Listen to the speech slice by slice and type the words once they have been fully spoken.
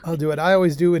I'll do it. I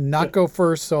always do and not go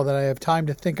first so that I have time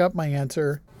to think up my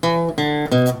answer.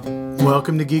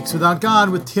 Welcome to Geeks Without God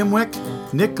with Tim Wick,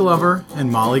 Nick Glover,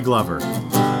 and Molly Glover.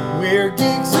 We're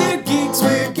geeks, we're geeks,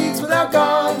 we're geeks without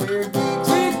God. We're geeks,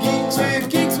 we're geeks, we're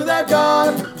geeks without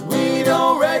God. We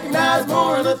don't recognize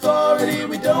moral authority.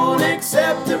 We don't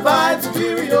accept divine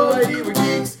superiority. We're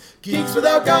geeks, geeks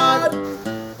without God.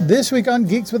 This week on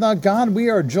Geeks Without God, we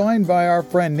are joined by our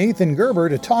friend Nathan Gerber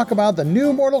to talk about the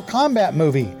new Mortal Kombat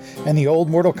movie and the old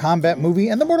Mortal Kombat movie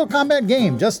and the Mortal Kombat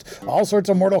game, just all sorts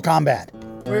of Mortal Kombat.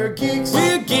 We're geeks,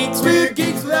 we're geeks, we're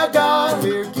geeks without God.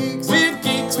 We're geeks, we're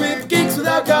geeks, we're geeks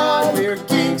without God. We're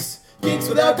geeks, geeks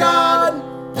without God.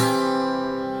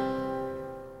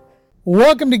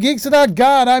 Welcome to Geeks Without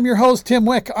God. I'm your host, Tim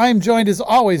Wick. I'm joined as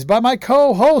always by my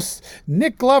co-hosts,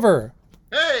 Nick Glover.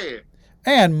 Hey!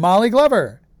 And Molly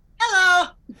Glover. Hello!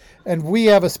 And we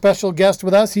have a special guest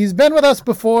with us. He's been with us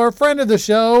before, friend of the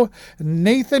show.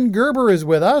 Nathan Gerber is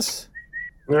with us.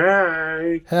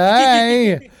 Hi.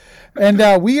 Hey.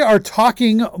 And we are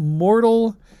talking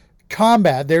Mortal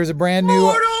Kombat. There's a brand new...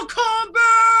 Mortal Kombat!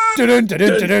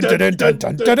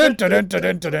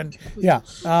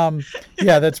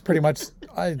 Yeah, that's pretty much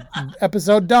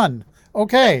episode done.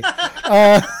 Okay.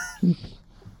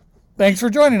 Thanks for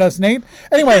joining us, Nate.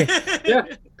 Anyway. Yeah,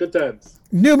 good times.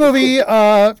 New movie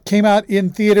came out in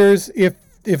theaters, if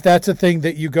that's a thing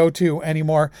that you go to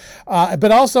anymore,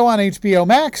 but also on HBO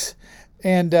Max.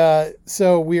 And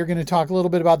so we are going to talk a little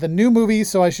bit about the new movie.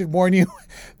 So I should warn you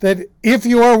that if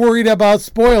you are worried about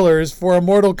spoilers for a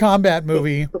Mortal Kombat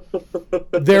movie,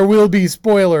 there will be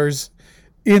spoilers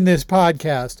in this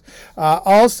podcast.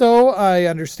 Also, I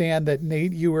understand that,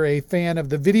 Nate, you were a fan of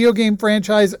the video game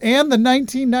franchise and the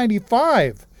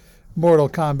 1995 Mortal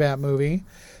Kombat movie.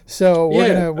 So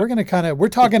we're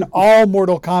talking all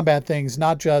Mortal Kombat things,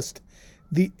 not just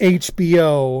the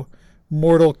HBO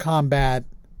Mortal Kombat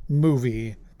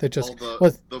movie that just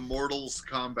was the Mortals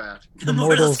Combat. The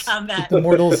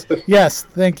Mortals. Yes,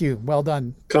 thank you. Well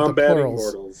done. Combating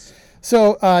mortals.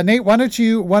 So Nate, why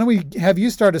don't we have you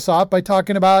start us off by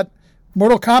talking about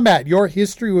Mortal Kombat, your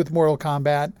history with Mortal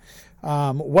Kombat,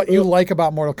 what you like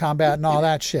about Mortal Kombat and all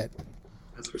that shit.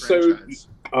 So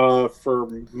for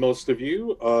most of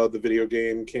you, the video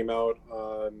game came out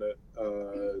on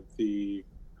the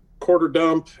Quarter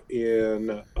Dump in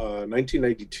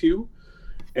 1992,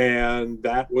 and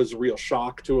that was a real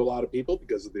shock to a lot of people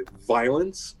because of the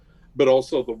violence, but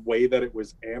also the way that it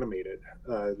was animated,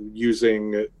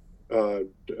 using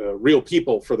real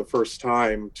people for the first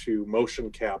time to motion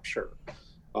capture.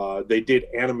 They did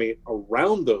animate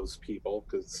around those people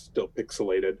because it's still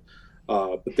pixelated,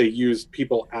 but they used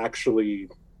people actually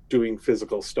doing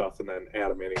physical stuff and then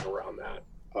animating around that.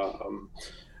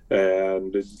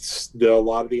 And a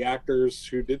lot of the actors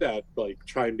who did that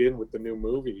chimed in with the new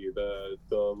movie.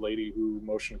 The lady who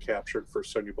motion captured for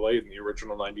Sonya Blade in the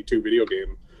original 92 video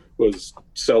game was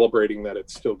celebrating that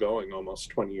it's still going almost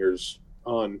 20 years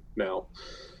on now.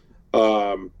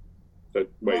 But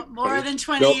wait, more than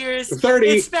 20 years. 30.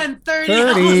 It's been 30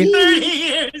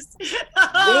 years.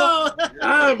 Oh. Well,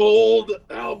 I'm old.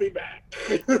 I'll be back.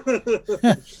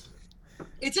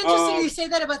 It's interesting you say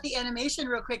that about the animation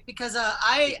real quick, because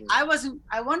I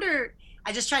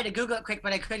just tried to Google it quick,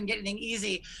 but I couldn't get anything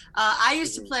easy. I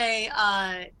used to play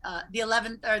the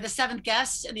 11th or the 7th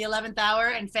Guest and the 11th Hour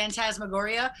and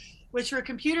Phantasmagoria, which were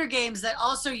computer games that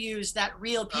also used that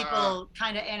real people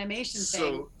kind of animation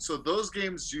thing. So those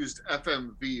games used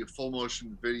FMV, full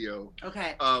motion video.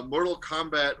 Okay. Mortal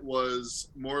Kombat was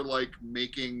more like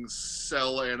making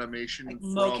cell animation, like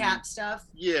from mocap stuff.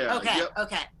 Yeah. Okay. Yep.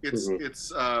 Okay.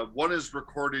 It's one is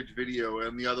recorded video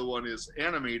and the other one is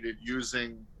animated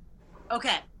using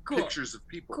pictures of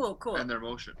people Cool. and their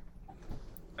motion.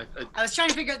 I was trying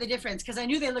to figure out the difference because I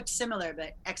knew they looked similar,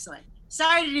 but excellent.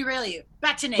 Sorry to derail you.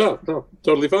 Back to Nate. No,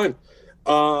 totally fine.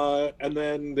 And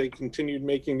then they continued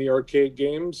making the arcade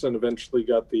games and eventually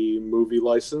got the movie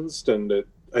licensed. And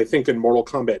I think in Mortal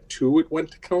Kombat 2, it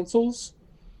went to consoles,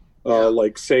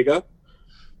 like Sega.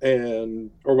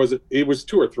 Or was it? It was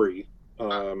 2 or 3.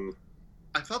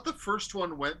 I thought the first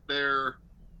one went there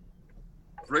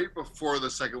right before the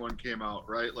second one came out,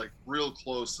 right? Like real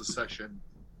close to session.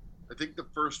 I think the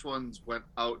first ones went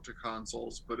out to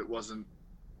consoles, but it wasn't.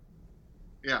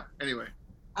 Yeah. Anyway.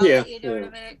 I'll let you do it in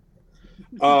a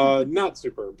minute. Not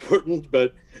super important,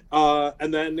 but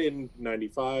and then in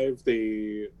 '95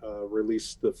 they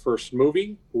released the first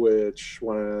movie, which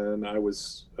when I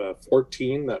was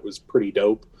 14, that was pretty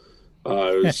dope.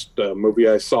 It was a movie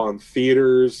I saw in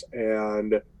theaters,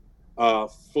 and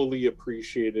fully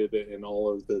appreciated in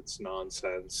all of its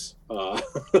nonsense. I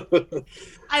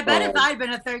bet if I'd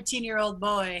been a 13-year-old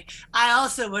boy, I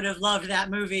also would have loved that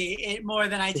movie more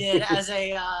than I did as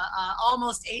a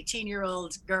almost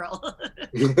 18-year-old girl.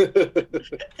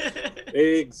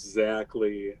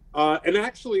 Exactly. And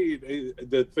actually,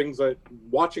 the things that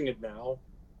watching it now,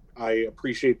 I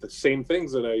appreciate the same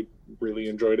things that I really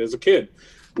enjoyed as a kid,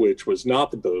 which was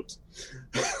not the boobs,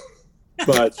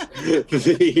 but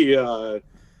the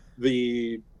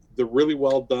really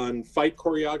well done fight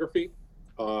choreography,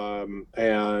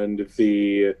 and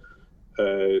the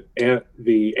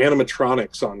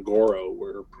animatronics on Goro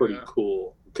were pretty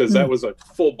cool, because that was a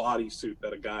full body suit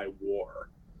that a guy wore,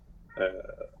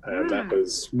 and that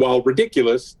was, while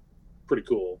ridiculous, pretty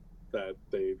cool that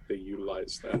they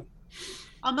utilized that.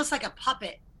 Almost like a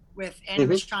puppet with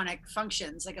animatronic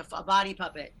functions, like a body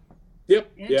puppet.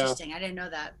 Yep. Interesting. Yeah. I didn't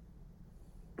know that.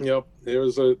 Yep. There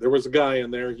was a guy in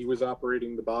there. He was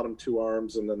operating the bottom two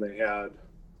arms, and then they had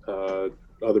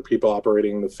other people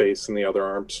operating the face and the other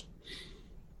arms.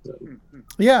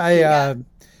 Yeah,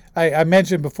 I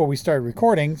mentioned before we started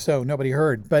recording, so nobody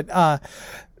heard, but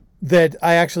that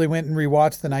I actually went and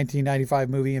rewatched the 1995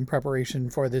 movie in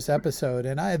preparation for this episode,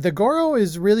 and the Goro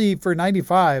is really, for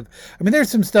 95. I mean,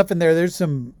 there's some stuff in there. There's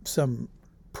some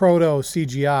proto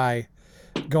CGI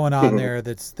going on there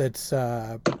that's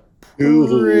pretty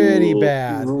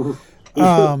bad.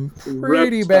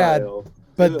 Pretty bad.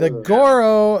 But the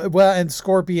Goro, well, and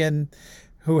Scorpion,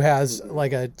 who has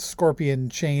like a scorpion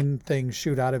chain thing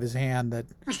shoot out of his hand that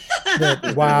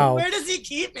wow. Where does he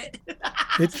keep it?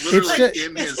 It's in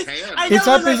his hand. It's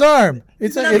up his arm.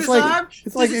 It's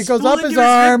like it goes up his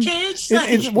arm.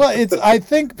 It's I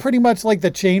think pretty much like the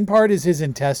chain part is his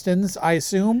intestines. I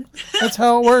assume that's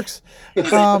how it works.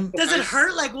 Does it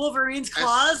hurt like Wolverine's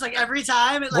claws? Like every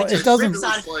time it it doesn't.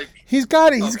 He's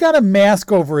got a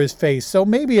mask over his face, so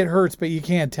maybe it hurts, but you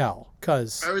can't tell.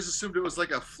 Cause I always assumed it was like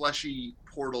a fleshy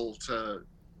portal to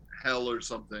hell or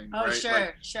something. Oh, right? sure,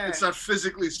 like, sure. It's not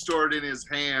physically stored in his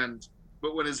hand,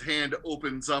 but when his hand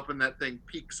opens up and that thing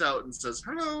peeks out and says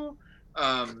hello,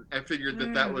 I figured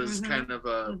that was kind of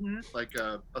a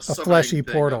fleshy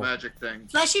thing, portal, a magic thing.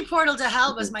 Fleshy portal to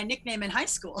hell was my nickname in high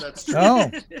school. That's true.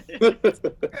 Oh.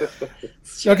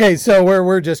 Okay, so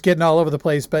we're just getting all over the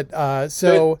place, but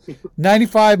so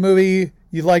 95 movie.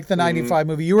 You like the 95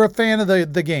 movie. You were a fan of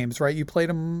the games, right? You played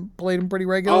them pretty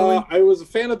regularly? I was a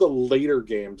fan of the later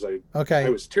games. I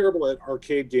was terrible at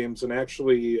arcade games, and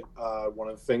actually one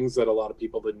of the things that a lot of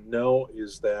people didn't know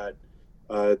is that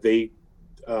a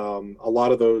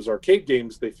lot of those arcade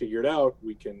games, they figured out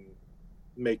we can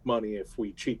make money if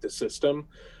we cheat the system.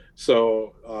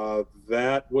 So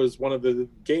that was one of the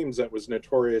games that was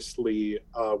notoriously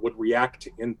would react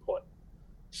to input.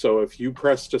 So if you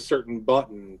pressed a certain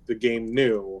button, the game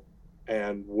knew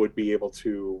and would be able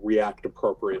to react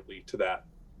appropriately to that,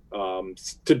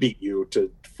 to beat you,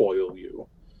 to foil you.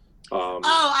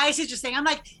 I see what you're saying. I'm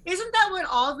like, isn't that what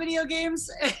all video games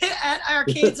at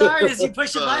arcades are? Is you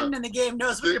push a button and the game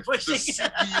knows what you're pushing?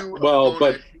 Well,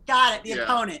 but got it. The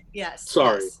opponent, yes.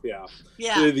 Sorry, yes.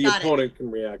 Yeah. The opponent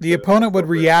can react. The opponent would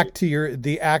react to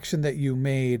the action that you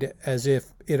made as if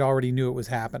it already knew it was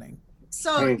happening.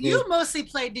 So you mostly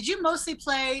played. Did you mostly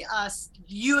play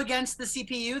you against the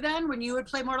CPU then when you would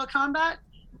play Mortal Kombat?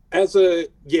 As a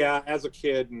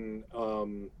kid, and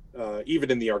even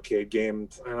in the arcade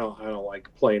games, I don't like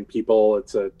playing people.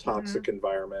 It's a toxic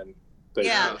environment.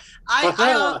 I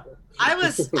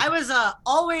was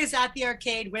always at the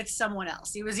arcade with someone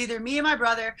else. It was either me and my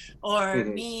brother, or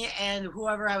me and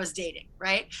whoever I was dating,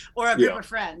 right? Or a group of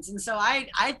friends. And so I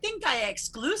think I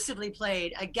exclusively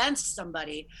played against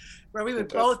somebody, where we would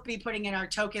both be putting in our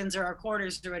tokens or our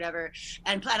quarters or whatever.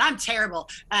 And I'm terrible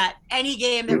at any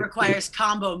game that requires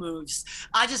combo moves.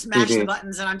 I just mash the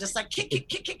buttons and I'm just like kick,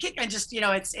 and just,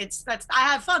 I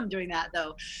have fun doing that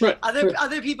though. Right.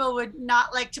 Other people would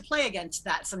not like to play against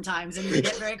that sometimes, and you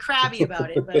get very crabby about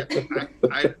it. But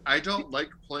I don't like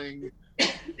playing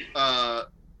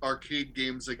arcade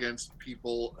games against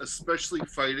people, especially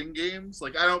fighting games.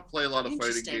 Like, I don't play a lot of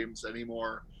fighting games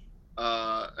anymore.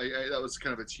 That was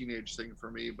kind of a teenage thing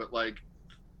for me, but like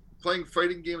playing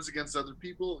fighting games against other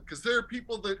people, because there are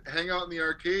people that hang out in the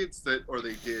arcades or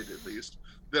they did at least,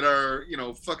 that are,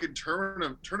 fucking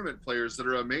tournament players that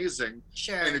are amazing.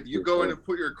 Sure. And if you go in and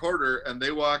put your quarter and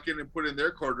they walk in and put in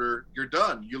their quarter, you're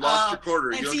done. You lost your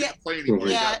quarter. You don't get to play anymore.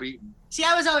 You got beaten. See,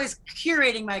 I was always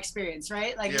curating my experience,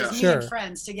 right? Like it was me and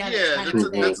friends together. Yeah, that's a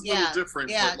little different.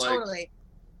 Yeah, but totally.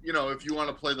 If you want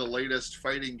to play the latest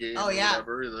fighting game or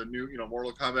whatever, the new,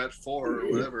 Mortal Kombat 4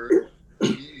 or whatever,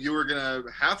 you were gonna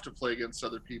have to play against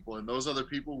other people, and those other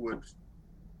people would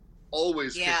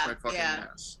always kick my fucking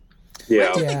ass.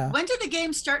 Yeah. When did the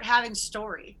game start having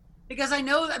story? Because I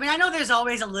know there's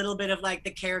always a little bit of like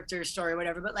the character story or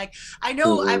whatever, but like I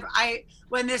know I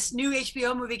when this new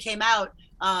HBO movie came out,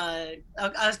 a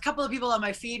couple of people on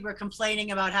my feed were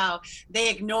complaining about how they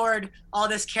ignored all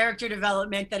this character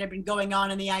development that had been going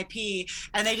on in the IP,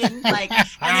 and they didn't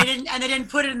and they didn't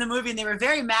put it in the movie, and they were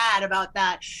very mad about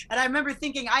that. And I remember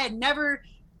thinking I had never,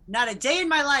 not a day in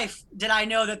my life did I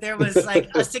know that there was like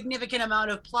a significant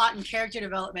amount of plot and character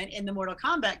development in the Mortal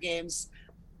Kombat games.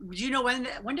 Do you know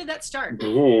when did that start?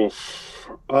 I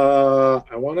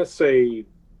want to say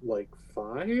like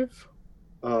 5.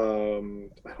 I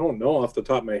don't know off the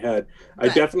top of my head. Okay.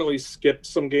 I definitely skipped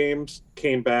some games,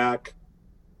 came back,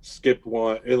 skipped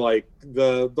one. Like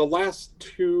the last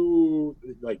 2,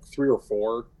 like 3 or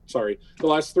 4. Sorry, the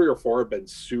last 3 or 4 have been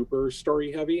super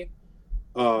story heavy,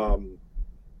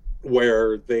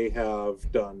 where they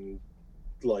have done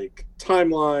like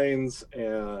timelines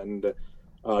and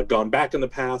gone back in the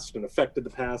past and affected the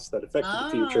past that affected the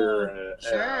future.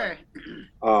 Sure.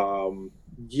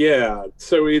 Yeah,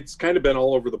 so it's kind of been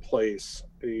all over the place,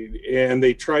 and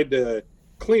they tried to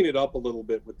clean it up a little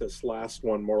bit with this last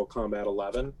one, Mortal Kombat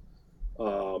 11.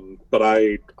 But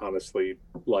I honestly,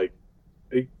 like,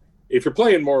 if you're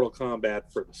playing Mortal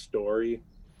Kombat for the story,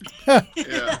 like,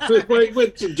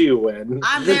 what you doing?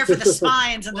 I'm there for the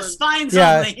spines and the spines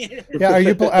only. Are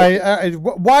you?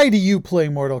 Why do you play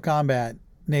Mortal Kombat,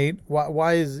 Nate?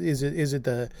 Why is it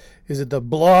the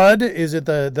blood? Is it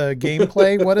the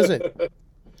gameplay? What is it?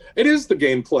 It is the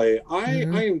gameplay.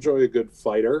 I enjoy a good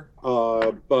fighter,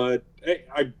 but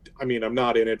I mean, I'm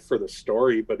not in it for the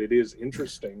story, but it is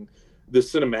interesting. The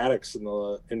cinematics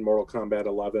in Mortal Kombat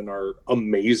 11 are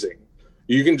amazing.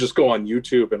 You can just go on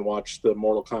YouTube and watch the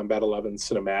Mortal Kombat 11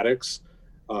 cinematics.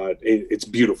 It's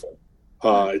beautiful.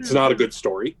 It's not a good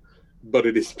story, but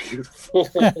it is beautiful.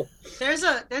 There's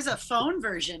a phone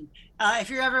version.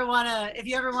 If you ever want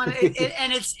to,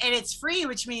 and it's free,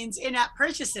 which means in-app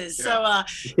purchases. Yeah.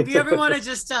 So if you ever want to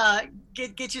just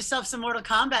get yourself some Mortal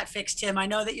Kombat fix, Tim, I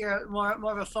know that you're more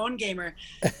of a phone gamer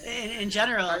in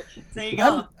general. There you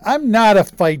go. I'm not a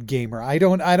fight gamer. I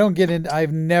don't get in.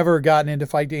 I've never gotten into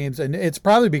fight games, and it's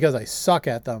probably because I suck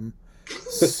at them,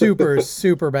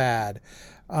 super bad.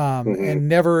 And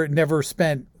never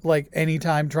spent like any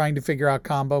time trying to figure out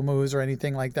combo moves or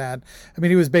anything like that. I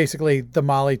mean, it was basically the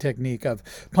Molly technique of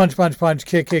punch,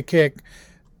 kick.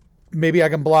 Maybe I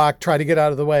can block, try to get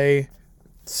out of the way,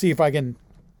 see if I can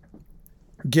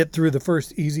get through the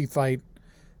first easy fight,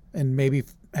 and maybe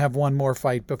have one more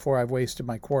fight before I've wasted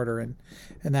my quarter. And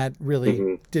that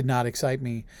really did not excite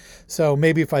me. So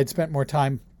maybe if I'd spent more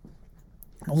time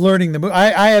learning the move,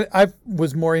 I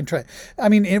was more interested. I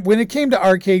mean, when it came to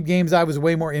arcade games, I was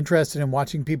way more interested in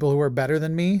watching people who were better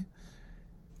than me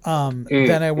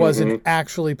than I was in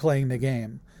actually playing the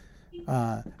game.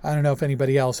 I don't know if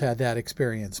anybody else had that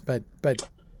experience, but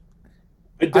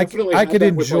I could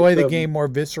enjoy the game more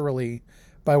viscerally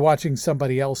by watching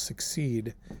somebody else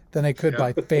succeed than I could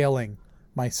by failing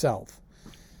myself.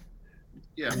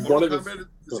 Yeah, Mortal Kombat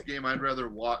is a game I'd rather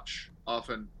watch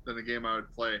often than a game I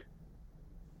would play.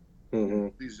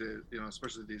 These days,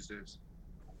 especially these days.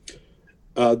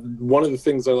 One of the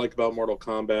things I like about Mortal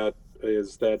Kombat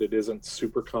is that it isn't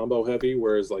super combo heavy,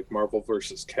 whereas like Marvel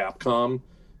vs. Capcom,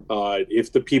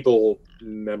 if the people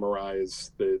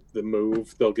memorize the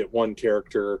move, they'll get one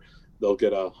character, they'll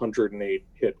get a 108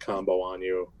 hit combo on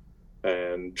you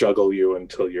and juggle you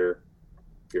until your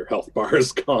health bar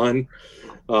is gone.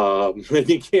 And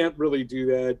you can't really do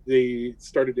that. They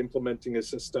started implementing a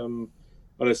system,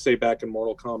 I'm going to say back in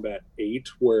Mortal Kombat 8,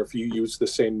 where if you use the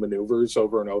same maneuvers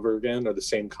over and over again or the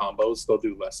same combos, they'll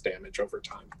do less damage over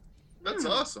time. That's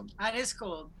awesome. That is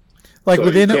cool. Like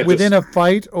so within a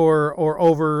fight or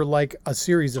over like a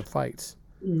series of fights?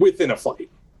 Within a fight.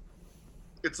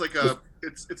 It's like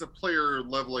it's a player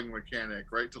leveling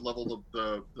mechanic, right? To level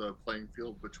the playing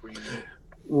field between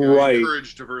right.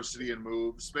 Encourage diversity in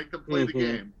moves, make them play the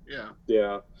game.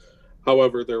 Yeah.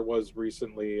 However, there was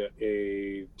recently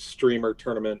a streamer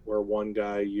tournament where one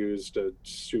guy used a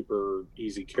super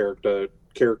easy character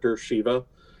Shiva,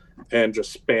 and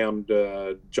just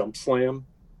spammed jump slam.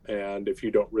 And if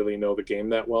you don't really know the game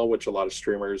that well, which a lot of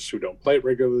streamers who don't play it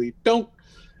regularly don't,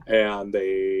 and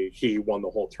he won the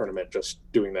whole tournament just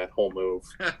doing that whole move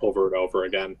over and over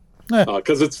again,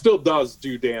 because it still does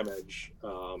do damage.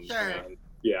 Sure. And,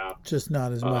 yeah, just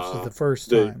not as much as the first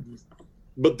time.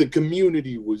 But the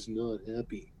community was not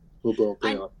happy about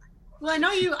that. Well,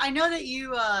 I know that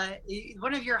you.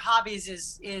 One of your hobbies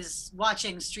is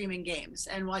watching streaming games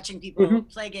and watching people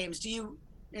play games.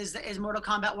 Is Mortal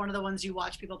Kombat one of the ones you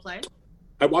watch people play?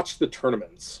 I watch the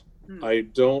tournaments. I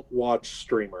don't watch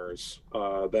streamers.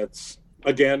 That's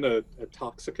again a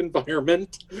toxic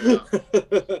environment. Yeah.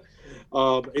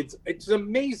 It's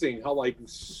amazing how like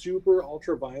super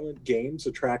ultra violent games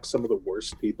attract some of the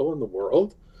worst people in the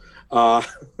world. But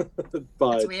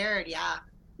That's weird, yeah.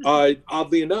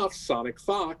 Oddly enough, Sonic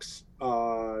Fox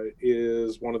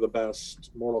is one of the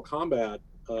best Mortal Kombat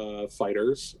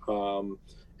fighters,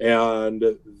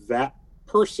 and that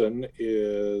person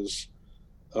is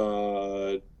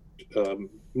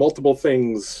multiple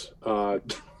things.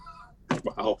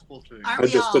 Wow, I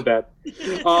just did that.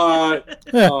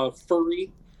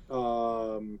 Furry,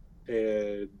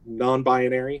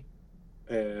 non-binary,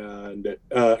 and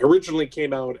originally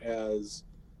came out as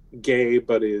gay,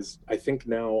 but is I think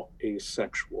now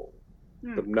asexual.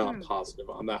 I'm not positive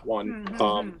on that one.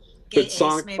 But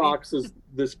Sonic Fox is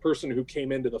this person who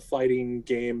came into the fighting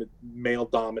game,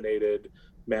 male-dominated,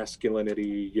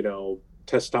 masculinity,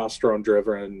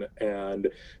 testosterone-driven, and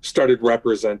started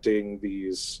representing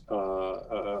these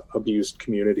abused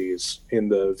communities in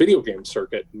the video game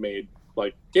circuit. And made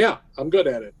I'm good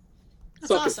at it.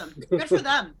 That's awesome. Good for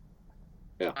them.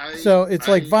 Yeah. So it's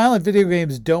like violent video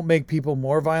games don't make people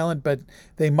more violent, but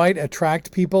they might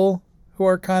attract people who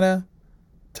are kind of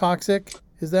toxic.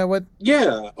 Is that what?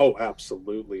 Yeah. Oh,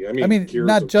 absolutely. I mean Gears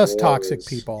not of just War toxic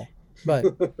people, but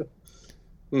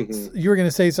you were going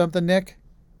to say something, Nick?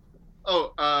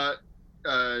 Oh,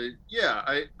 yeah.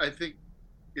 I think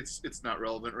it's not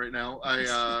relevant right now.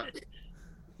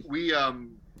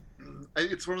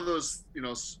 It's one of those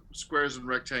squares and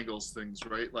rectangles things,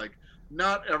 right? Like,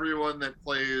 not everyone that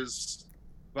plays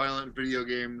violent video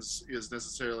games is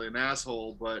necessarily an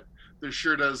asshole, but there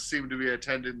sure does seem to be a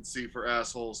tendency for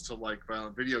assholes to like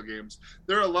violent video games.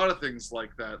 There are a lot of things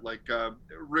like that, like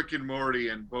Rick and Morty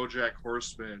and BoJack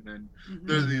Horseman, and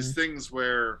there are these things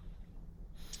where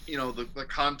the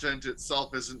content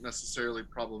itself isn't necessarily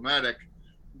problematic,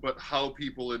 but how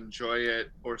people enjoy it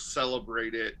or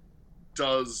celebrate it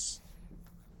does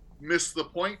miss the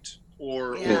point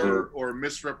or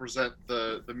misrepresent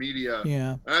the media.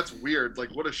 Yeah. And that's weird.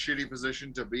 Like, what a shitty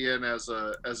position to be in as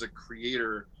a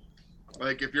creator.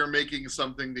 Like, if you're making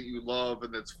something that you love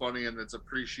and that's funny and that's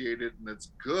appreciated and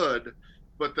that's good,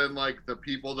 but then like the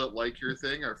people that like your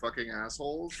thing are fucking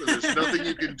assholes, and there's nothing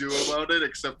you can do about it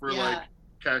except for like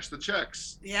cash the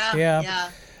checks. Yeah.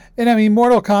 And I mean,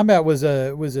 Mortal Kombat was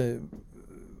a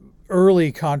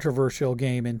early controversial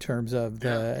game in terms of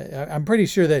I'm pretty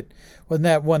sure that wasn't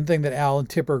that one thing that Al and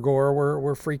Tipper Gore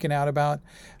were freaking out about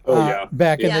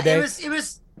back in the day.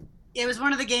 It was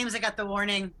one of the games that got the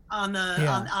warning on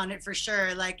on it for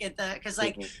sure. Like because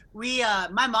we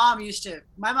my mom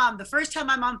the first time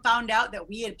my mom found out that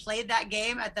we had played that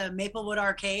game at the Maplewood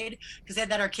Arcade, because they had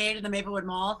that arcade in the Maplewood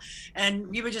Mall, and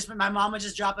my mom would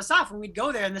just drop us off and we'd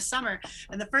go there in the summer.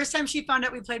 And the first time she found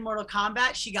out we played Mortal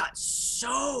Kombat, she got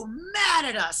so mad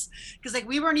at us because like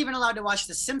we weren't even allowed to watch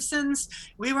The Simpsons.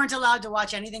 We weren't allowed to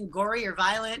watch anything gory or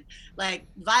violent. Like,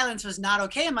 violence was not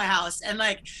okay in my house. And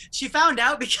like she found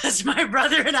out because my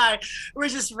brother and I were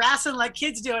just wrestling like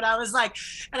kids do, and I was like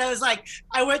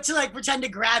I went to like pretend to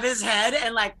grab his head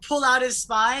and like pull out his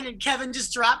spine, and Kevin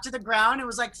just dropped to the ground and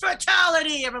was like,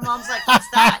 fatality. And my mom's like, what's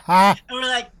that? And we're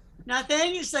like,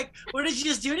 nothing. She's like, what did you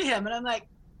just do to him? And I'm like,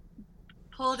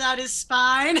 pulled out his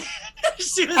spine.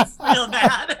 She was real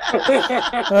mad.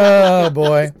 Oh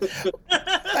boy.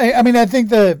 I mean, I think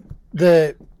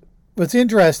the what's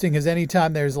interesting is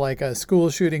anytime there's like a school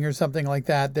shooting or something like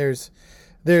that, there's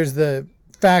the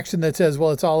faction that says,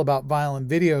 well, it's all about violent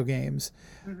video games.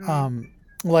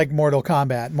 Like Mortal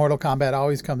Kombat. Mortal Kombat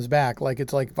always comes back like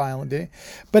it's like violent.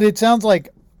 But it sounds like,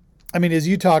 I mean, as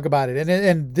you talk about it,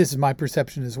 and this is my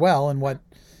perception as well, and what,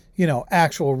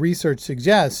 actual research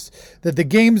suggests, that the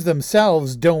games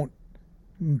themselves don't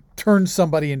turn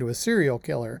somebody into a serial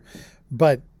killer,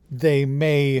 but they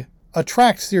may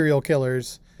attract serial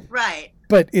killers. Right.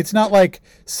 But it's not like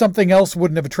something else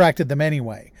wouldn't have attracted them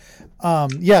anyway.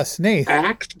 Yes, Nate.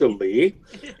 Actually,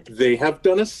 they have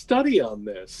done a study on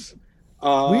this.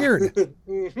 Weird.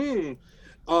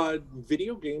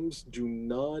 Video games do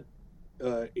not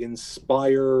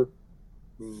inspire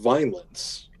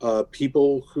violence.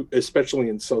 People who, especially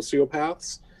in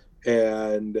sociopaths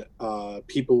and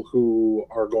people who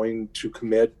are going to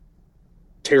commit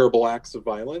terrible acts of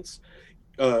violence,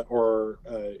 or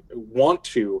want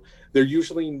to, they're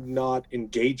usually not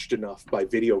engaged enough by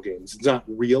video games. It's not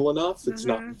real enough. It's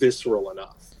not visceral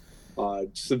enough.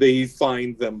 So they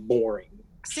find them boring.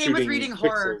 Same with reading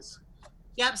horror.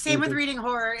 Yep, same with reading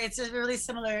horror. It's a really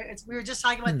similar. We were just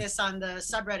talking about this on the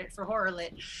subreddit for Horror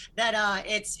Lit, that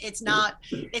it's not.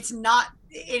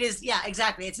 It is, yeah,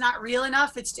 exactly. It's not real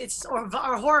enough.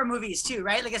 Or horror movies too,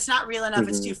 right? Like it's not real enough.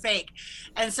 It's too fake,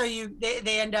 and so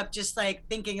they end up just like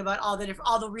thinking about all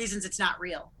the reasons it's not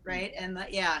real, right? And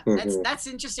that's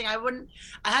interesting. I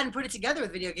hadn't put it together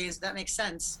with video games. But that makes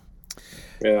sense.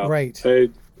 Yeah, right.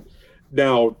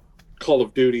 Now, Call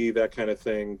of Duty, that kind of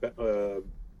thing.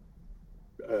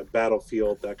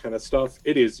 Battlefield, that kind of stuff.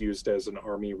 It is used as an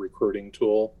army recruiting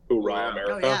tool. Hoorah,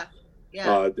 America! They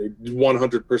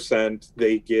 100%.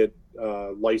 They get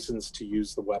licensed to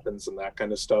use the weapons and that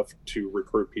kind of stuff to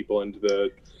recruit people into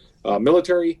the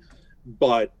military.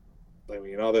 But I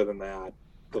mean, other than that,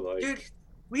 like, dude,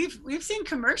 we've seen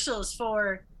commercials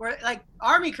where like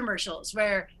army commercials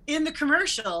where in the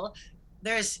commercial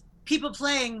there's people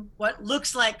playing what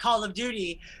looks like Call of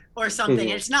Duty or something.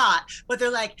 It's not, but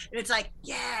they're like, and it's like,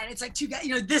 yeah, and it's like two guys,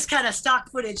 this kind of stock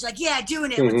footage, like, yeah,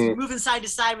 doing it, with moving side to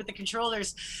side with the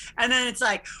controllers, and then it's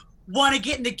like, want to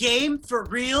get in the game for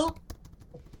real?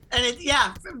 And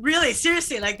really,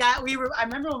 seriously, like that. I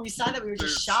remember when we saw that, we were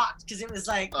just shocked because it was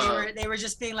like they were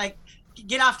just being like,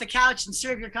 get off the couch and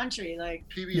serve your country, like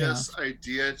PBS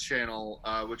Idea Channel,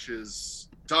 which is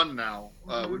done now,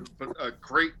 but a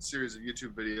great series of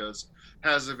YouTube videos,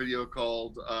 has a video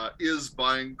called "Is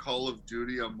Buying Call of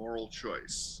Duty a Moral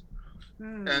Choice?"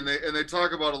 And they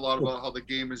talk about a lot about how the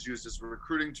game is used as a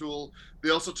recruiting tool.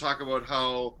 They also talk about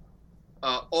how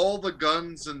all the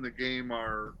guns in the game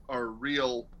are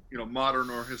real, modern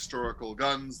or historical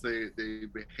guns. They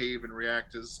behave and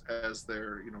react as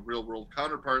their real world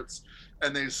counterparts,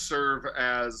 and they serve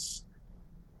as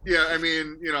as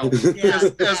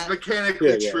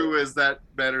mechanically true as that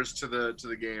matters to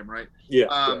the game, right?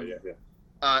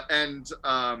 And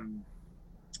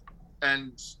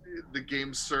the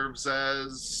game serves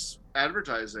as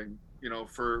advertising,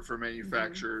 for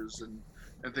manufacturers and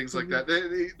things like that.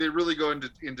 They really go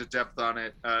into depth on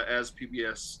it, as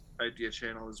PBS Idea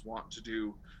Channel is wont to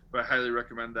do. But I highly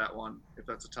recommend that one if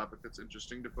that's a topic that's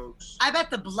interesting to folks. I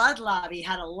bet the Blood Lobby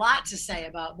had a lot to say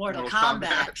about Mortal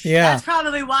Kombat. Yeah. That's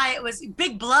probably why it was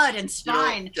big blood and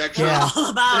spine. All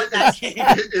about that game.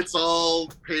 It's all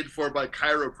paid for by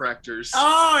chiropractors.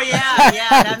 Oh, yeah,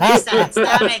 that makes sense.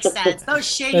 That makes sense. Those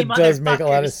shady motherfuckers. That does make a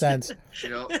lot of sense.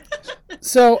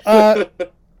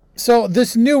 So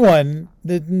this new one,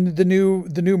 the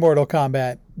new Mortal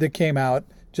Kombat that came out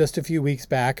just a few weeks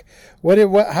back. What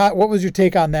was your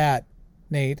take on that,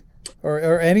 Nate,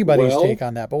 or anybody's take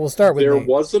on that? But we'll start with Nate. There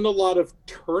wasn't a lot of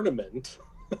tournament,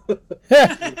 but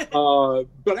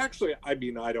actually, I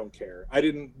mean, I don't care. I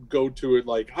didn't go to it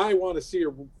like I want to see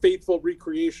a faithful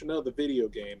recreation of the video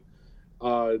game.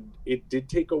 It did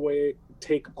take a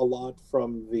lot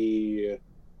from the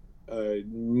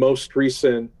most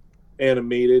recent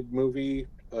animated movie,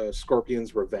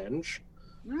 Scorpion's Revenge.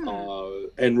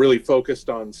 And really focused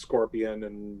on Scorpion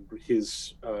and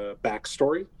his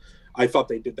backstory. I thought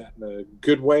they did that in a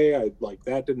good way.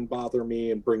 That didn't bother me.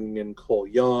 And bringing in Cole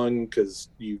Young, because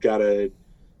you got to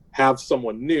have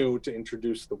someone new to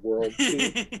introduce the world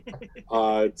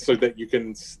to, so that you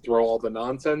can throw all the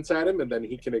nonsense at him and then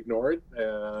he can ignore it.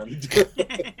 And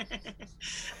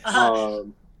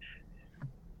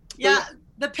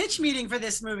the pitch meeting for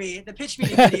this movie, the pitch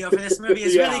meeting video for this movie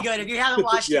is really good. If you haven't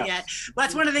watched it yet,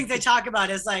 that's one of the things they talk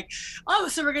about is like, oh,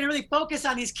 so we're going to really focus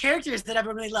on these characters that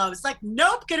everyone really loves. It's like,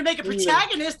 nope, going to make a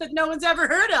protagonist that no one's ever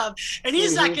heard of. And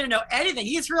he's not going to know anything.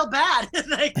 He's real bad.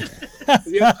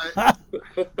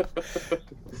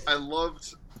 I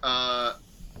loved, I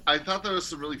thought there was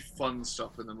some really fun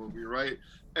stuff in the movie, right?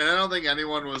 And I don't think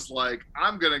anyone was like,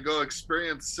 I'm going to go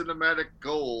experience cinematic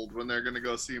gold when they're going to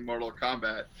go see Mortal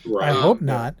Kombat. Right. I hope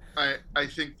not. I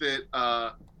think that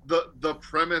the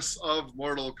premise of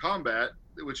Mortal Kombat,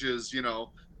 which is,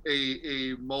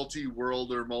 a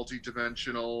multi-world or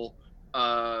multi-dimensional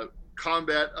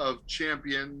combat of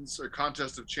champions or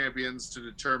contest of champions to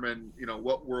determine,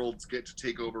 what worlds get to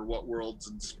take over what worlds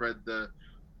and spread the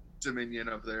dominion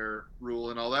of their rule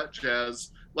and all that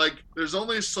jazz. Like, there's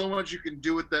only so much you can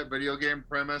do with that video game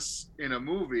premise in a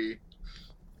movie,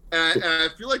 and I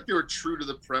feel like they were true to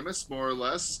the premise more or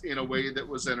less in a way that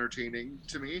was entertaining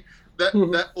to me.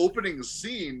 That opening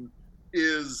scene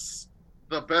is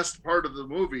the best part of the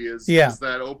movie. Is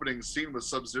that opening scene with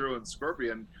Sub-Zero and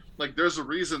Scorpion. Like, there's a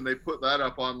reason they put that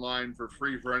up online for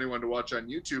free for anyone to watch on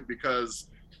YouTube, because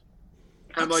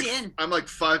I'm like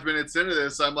 5 minutes into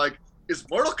this, I'm like, is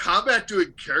Mortal Kombat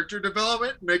doing character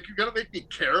development? You're gonna make me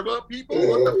care about people?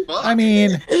 What the fuck? I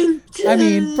mean,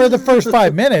 for the first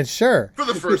 5 minutes, sure. For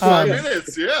the first 5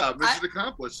 minutes, yeah, mission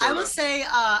accomplished. I will say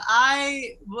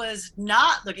I was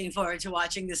not looking forward to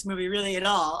watching this movie really at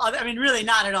all. I mean, really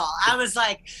not at all. I was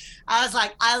like,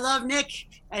 I love Nick,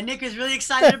 and Nick was really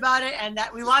excited about it. And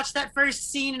that we watched that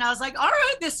first scene, and I was like, all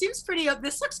right, this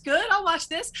looks good. I'll watch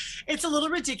this. It's a little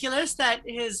ridiculous that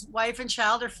his wife and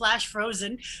child are flash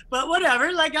frozen, but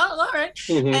whatever. Like, oh, all right.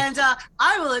 Mm-hmm. And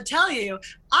I will tell you,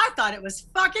 I thought it was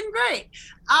fucking great.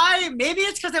 Maybe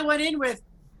it's because I went in with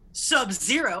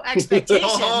sub-zero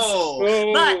expectations,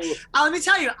 but let me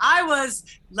tell you, I was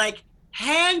like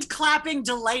hand clapping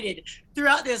delighted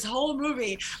throughout this whole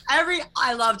movie.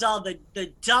 I loved all the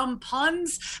dumb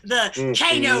puns, the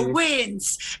Kano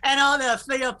wins, and all the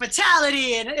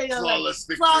fatality and flawless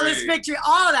victory,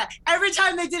 all of that. Every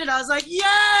time they did it, I was like,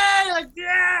 yay, like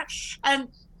yeah. And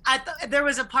there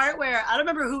was a part where I don't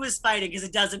remember who was fighting because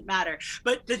it doesn't matter,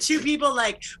 but the two people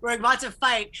like were about to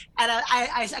fight, and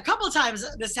I a couple of times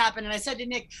this happened, and I said to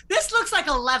Nick, "This looks like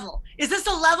a level. Is this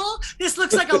a level? This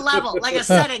looks like a level, like a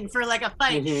setting for like a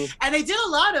fight." And they did a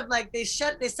lot of like they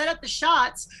set up the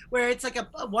shots where it's like a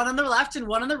one on the left and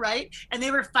one on the right, and they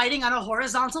were fighting on a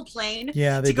horizontal plane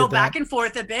to go back and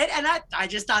forth a bit, and I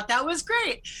just thought that was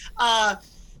great.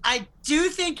 I do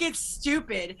think it's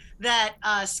stupid that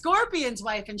Scorpion's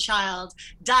wife and child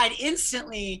died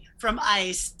instantly from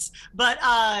ice, but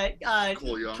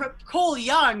Cole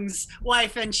Young's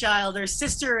wife and child, or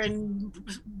sister and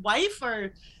wife,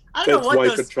 or I don't know what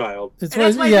wife those. And child. It's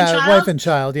wife and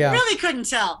child. Yeah. Really couldn't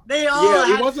tell. They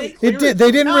all. It wasn't. They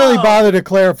didn't really bother to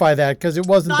clarify that because it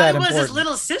wasn't that important. It was his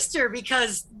little sister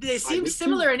because they seemed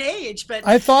similar in age, but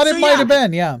I thought it might have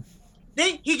been. Yeah.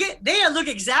 They look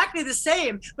exactly the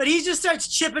same, but he just starts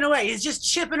chipping away. He's just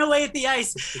chipping away at the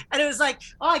ice, and it was like,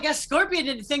 oh, I guess Scorpion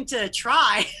didn't think to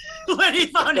try when he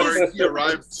found he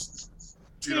arrived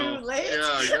too late.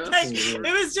 Yeah, like,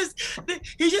 it was just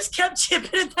he just kept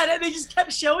chipping at that, and they just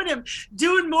kept showing him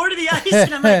doing more to the ice,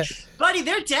 and I'm like, buddy,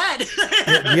 they're dead.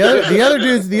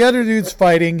 the other dude's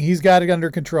fighting. He's got it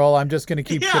under control. I'm just going to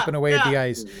keep chipping away at the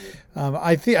ice.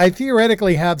 I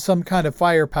theoretically have some kind of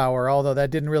firepower, although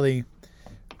that didn't really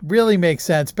make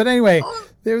sense. But anyway,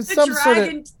 there was some sort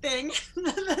of thing.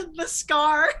 the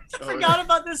scar. I forgot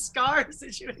about the scar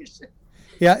situation.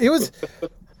 Yeah, it was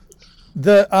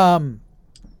the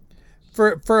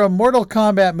for a Mortal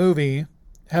Kombat movie,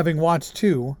 having watched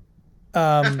 2,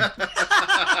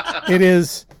 it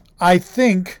is, I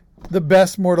think, the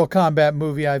best Mortal Kombat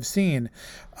movie I've seen.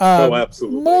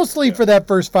 Absolutely. Mostly for that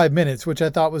first 5 minutes, which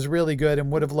I thought was really good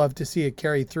and would have loved to see it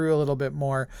carry through a little bit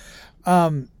more.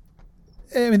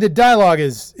 I mean, the dialogue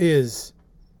is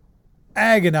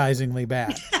agonizingly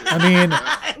bad. I mean,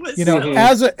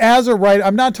 as a writer,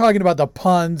 I'm not talking about the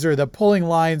puns or the pulling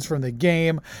lines from the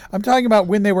game. I'm talking about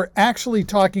when they were actually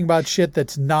talking about shit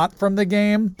that's not from the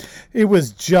game. It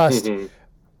was just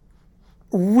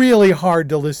really hard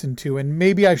to listen to, and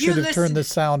maybe I should have turned the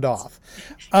sound off.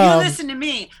 You listen to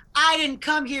me. I didn't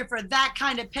come here for that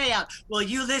kind of payout. Well,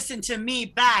 you listen to me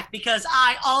back because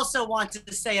I also wanted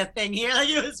to say a thing here. Like,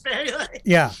 it was very like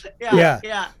yeah.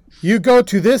 You go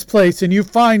to this place and you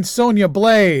find Sonya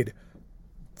Blade.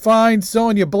 Find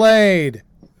Sonya Blade.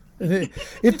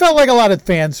 It felt like a lot of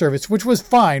fan service, which was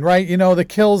fine, right? You know, the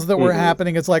kills that were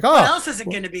happening. It's like, what else is it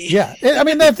going to be? Yeah, I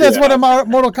mean that's what a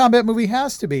Mortal Kombat movie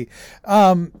has to be.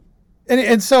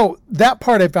 And so that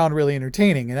part I found really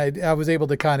entertaining, and I was able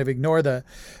to kind of ignore the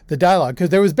dialogue, because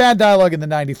there was bad dialogue in the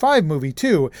 95 movie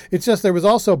too. It's just there was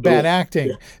also bad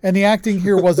acting, and the acting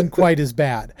here wasn't quite as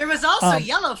bad. There was also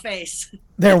Yellowface.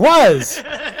 There was.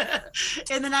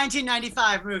 In the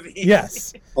 1995 movie.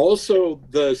 Yes. Also,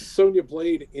 the Sonya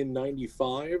Blade in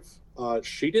 95,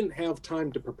 she didn't have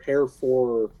time to prepare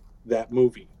for that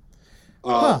movie.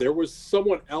 There was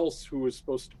someone else who was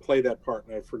supposed to play that part,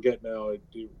 and I forget now. It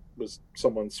was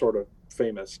someone sort of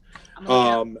famous.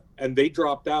 And they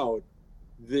dropped out.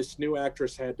 This new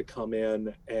actress had to come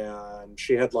in, and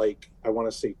she had I want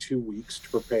to say 2 weeks to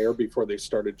prepare before they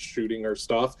started shooting her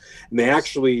stuff. And they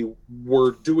actually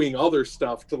were doing other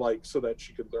stuff to so that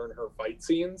she could learn her fight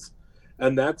scenes.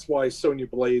 And that's why Sonya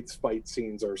Blade's fight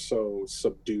scenes are so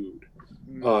subdued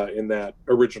in that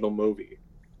original movie.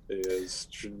 Is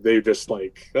they just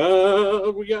we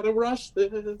gotta rush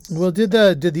this. Well, did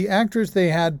the actors they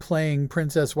had playing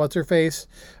Princess What's-Her-Face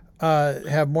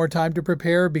have more time to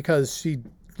prepare, because she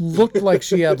looked like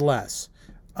she had less?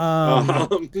 I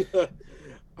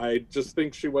just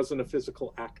think she wasn't a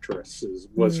physical actress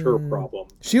was her problem.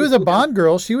 She was a Bond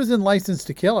girl. She was in License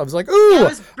to Kill. I was like, ooh,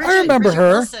 I remember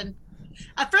her. Wilson.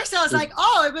 At first, I was like,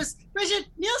 "Oh, it was Bridget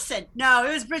Nielsen." No,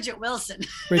 it was Bridget Wilson.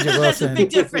 Bridget That's a Wilson. big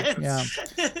difference.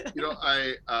 Yeah. You know,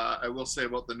 I will say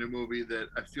about the new movie that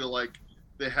I feel like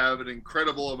they have an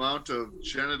incredible amount of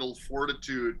genital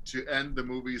fortitude to end the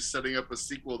movie, setting up a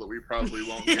sequel that we probably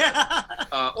won't get,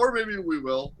 Yeah. or maybe we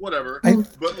will, whatever.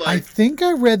 But I like, think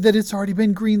I read that it's already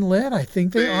been greenlit. I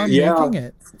think they are Yeah. making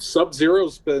it.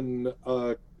 Sub-Zero's been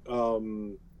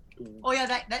Oh yeah,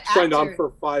 that signed on actor.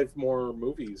 for 5 more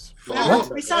movies.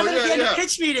 What? We saw that at the end of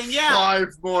pitch meeting. Yeah, 5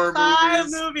 more 5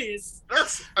 movies.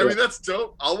 movies. I mean, that's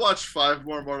dope. I'll watch 5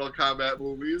 more Mortal Kombat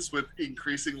movies with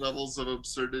increasing levels of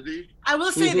absurdity. I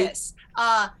will say Mhm. this: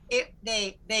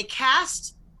 they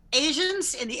cast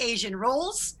Asians in the Asian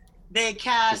roles. They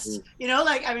cast,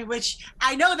 which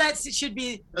I know that should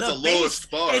be That's the the base.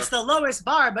 lowest bar. It's the lowest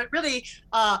bar, but really,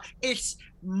 it's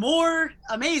more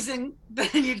amazing than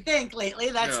you'd think lately.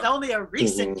 That's Yeah. only a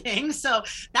recent thing, so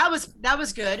that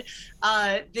was good.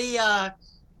 I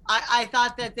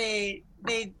thought that the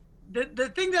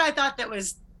thing that I thought that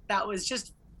was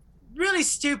just really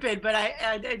stupid, but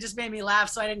it just made me laugh,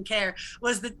 so I didn't care.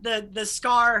 Was the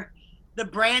scar, the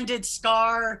branded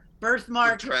scar,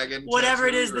 birthmark, The dragon whatever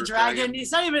it tattoo is, the or dragon.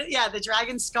 It's not even the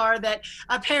dragon scar that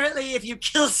apparently if you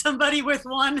kill somebody with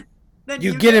one, then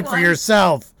You get it for one.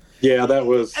 yourself. Yeah, that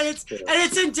was. And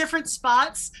it's in different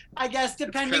spots, I guess,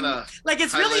 depending. Kinda Like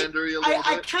it's really. Highlander-y a little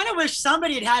I bit. kind of wish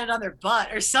somebody had it on their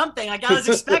butt or something. Like I was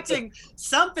expecting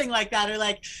something like that, or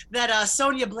like that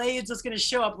Sonya Blades was going to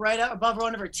show up right up above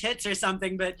one of her tits or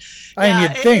something. But I mean, yeah,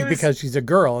 you'd think it was- because she's a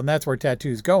girl, and that's where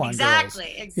tattoos go on girls.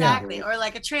 Exactly. Or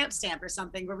like a tramp stamp or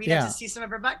something where we'd have Yeah. to see some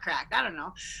of her butt cracked. I don't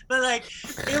know. But like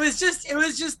it was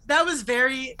just that was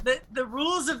very the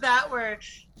rules of that were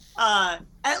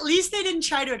at least they didn't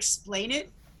try to explain it.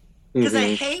 Because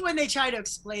I hate when they try to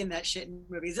explain that shit in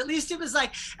movies. At least it was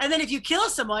like, and then if you kill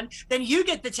someone, then you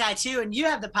get the tattoo and you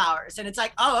have the powers. And it's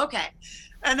like, oh, okay.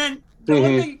 And then the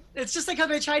one thing, it's just like how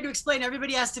they tried to explain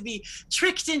everybody has to be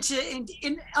tricked into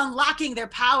in unlocking their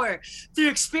power through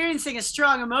experiencing a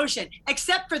strong emotion,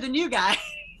 except for the new guy.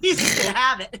 He's just gonna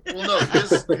have it. Well,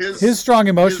 no, His strong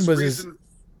emotion was reason,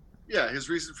 his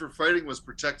reason for fighting was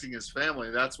protecting his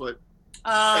family. That's what.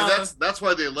 Oh, And that's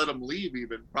why they let him leave.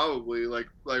 Even probably like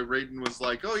Raiden was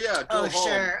like, "Oh yeah, go home,"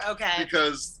 sure, okay.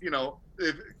 because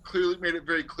they've clearly made it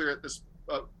very clear at this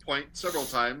point several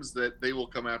times that they will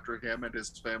come after him and his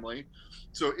family.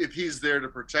 So if he's there to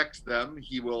protect them,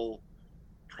 he will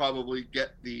probably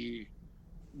get the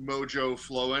mojo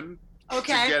flowing.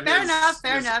 Okay, to get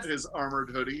fair enough. His armored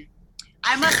hoodie.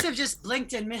 I must have just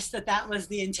blinked and missed that was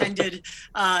the intended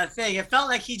thing. It felt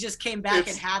like he just came back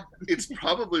and had them. It's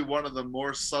probably one of the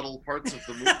more subtle parts of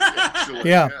the movie. Actually,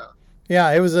 Yeah. Yeah,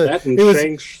 it was That and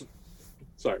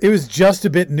sorry. it was just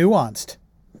a bit nuanced.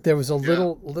 There was a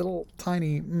little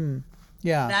tiny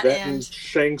yeah. That That and and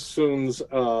Shang Tsung's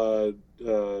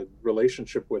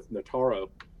relationship with Natara,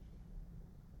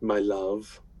 my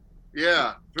love.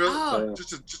 Yeah, really, Oh.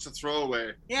 just a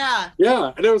throwaway. yeah.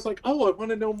 Yeah, and I was like, oh, I want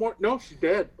to know more. No, she's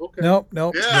dead. Okay. Nope.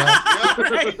 Yeah,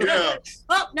 Right. yeah.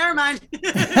 Oh, never mind.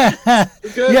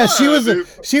 Yeah, she was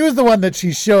the one that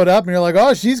she showed up, and you're like,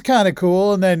 oh, she's kind of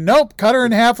cool, and then nope, cut her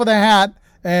in half with a hat,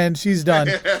 and she's done.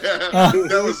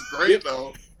 That was great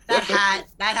though. That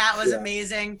hat was Yeah.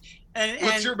 amazing. And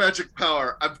What's your magic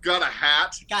power? I've got a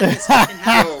hat. got this fucking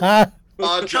hat.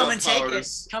 Odd Come job and take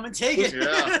powers. it. Come and take it.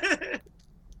 Yeah.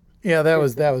 Yeah, that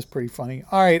was pretty funny.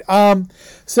 All right.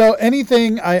 So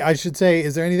anything I should say,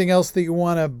 is there anything else that you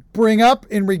want to bring up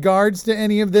in regards to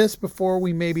any of this before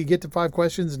we maybe get to 5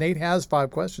 questions? Nate has 5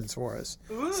 questions for us.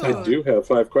 Ooh. I do have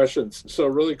 5 questions. So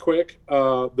really quick,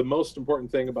 the most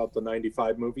important thing about the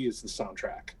 95 movie is the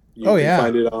soundtrack. You can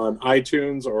find it on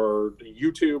iTunes or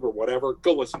YouTube or whatever.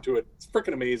 Go listen to it. It's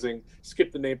freaking amazing.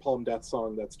 Skip the Napalm Death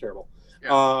song. That's terrible.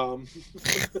 Yeah.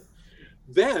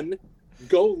 Then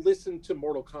go listen to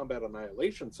Mortal Kombat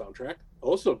Annihilation soundtrack.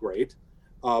 Also great.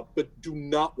 But do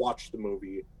not watch the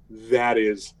movie. That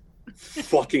is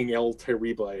fucking El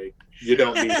Terrible. You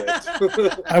don't need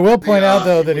it. I will point out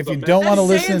though that it if was you a don't want to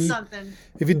That's saying listen, something.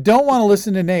 if you don't want to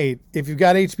listen to Nate, if you've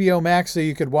got HBO Max, so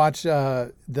you could watch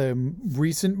the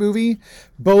recent movie,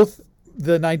 both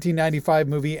the 1995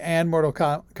 movie and Mortal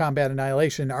Kombat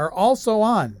Annihilation are also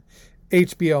on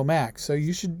HBO Max. So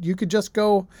you could just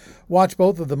go watch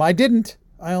both of them. I didn't.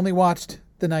 I only watched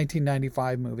the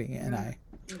 1995 movie, and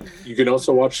You can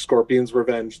also watch Scorpion's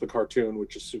Revenge, the cartoon,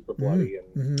 which is super bloody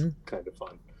and kind of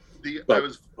fun. I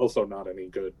was Also not any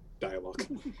good dialogue.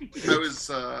 I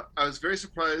was very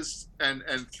surprised and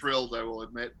thrilled, I will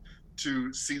admit,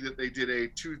 to see that they did a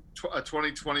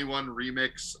 2021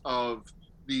 remix of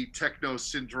the Techno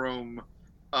Syndrome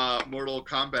Mortal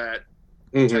Kombat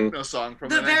techno song from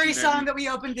the very song that we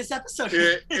opened this episode.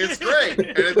 It's great,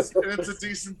 and it's a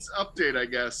decent update, I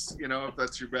guess. If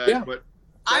that's your bag. Yeah. But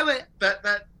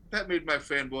that made my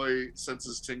fanboy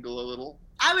senses tingle a little.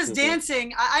 I was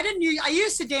dancing. I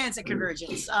used to dance at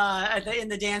Convergence in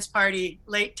the dance party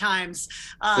late times,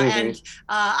 and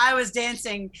I was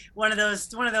dancing one of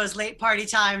those late party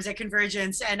times at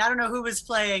Convergence, and I don't know who was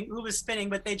spinning,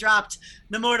 but they dropped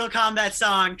the Mortal Kombat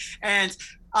song, and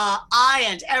I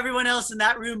and everyone else in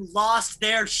that room lost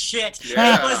their shit.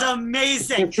 Yeah. It was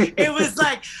amazing. It was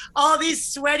like all these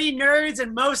sweaty nerds,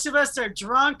 and most of us are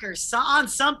drunk or on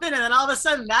something, and then all of a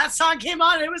sudden that song came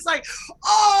on, and it was like,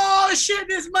 oh shit,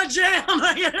 this is my jam.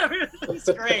 It was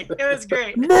great. It was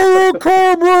great. Mortal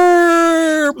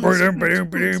Kombat!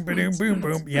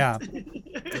 Boom. Yeah.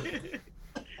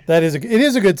 It is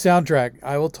a good soundtrack.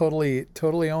 I will totally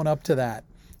own up to that.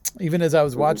 Even as I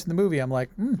was watching the movie, I'm like,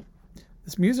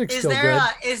 this music's still good.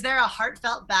 Is there a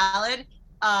heartfelt ballad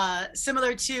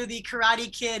similar to the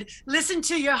Karate Kid, Listen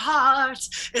to Your Heart?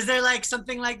 Is there like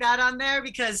something like that on there?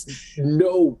 Because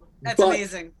no, that's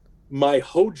amazing. My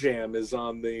Ho Jam is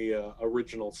on the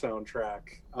original soundtrack.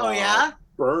 Oh yeah?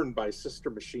 Burn by Sister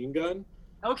Machine Gun.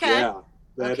 Okay. Yeah.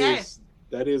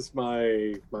 That is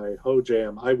my Ho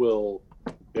Jam. I will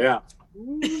that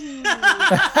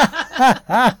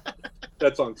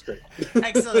song's great.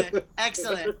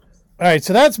 Excellent. All right,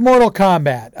 so that's Mortal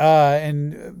Kombat,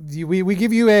 and we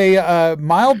give you a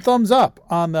mild thumbs up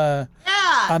on the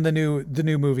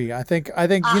new movie. I think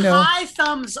high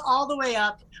thumbs all the way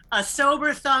up, a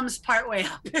sober thumbs part way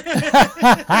up.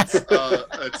 It's a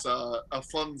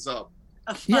thumbs up.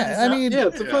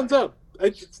 It's a thumbs up.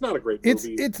 It's not a great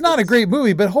movie. It's not a great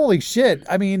movie, but holy shit!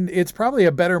 I mean, it's probably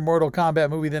a better Mortal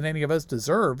Kombat movie than any of us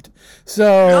deserved.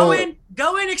 So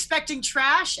go in expecting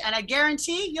trash, and I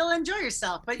guarantee you'll enjoy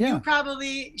yourself. But you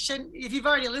probably shouldn't. If you've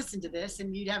already listened to this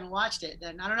and you haven't watched it,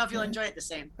 then I don't know if you'll enjoy it the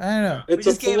same. I don't know. It's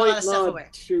a polite nod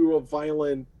to a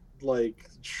violent,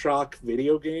 shock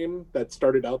video game that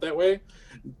started out that way.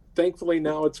 Thankfully,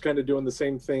 now it's kind of doing the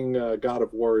same thing God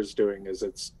of War is doing. Is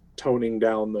it's toning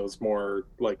down those more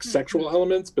sexual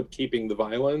elements, but keeping the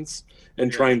violence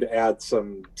and trying to add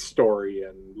some story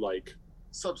and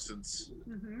substance.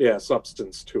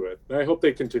 Substance to it. And I hope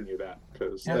they continue that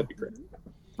because that'd be great.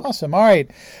 Awesome. All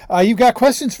right. You've got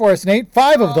questions for us, Nate.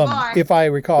 5 of them, if I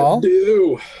recall. I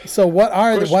do. So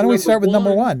why don't we start with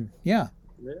number 1? Yeah.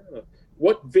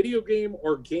 What video game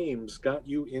or games got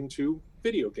you into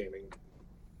video gaming?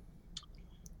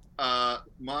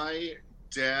 My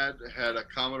dad had a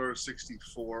Commodore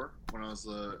 64 when I was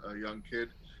a young kid,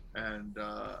 and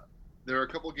there are a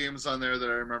couple games on there that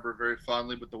I remember very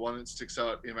fondly, but the one that sticks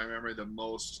out in my memory the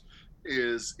most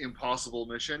is Impossible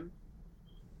Mission.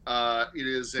 It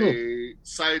is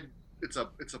it's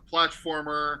a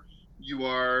platformer. You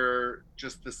are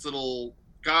just this little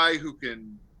guy who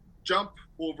can jump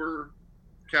over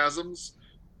chasms.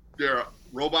 There are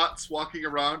robots walking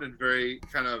around in very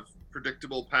kind of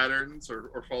predictable patterns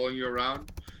or following you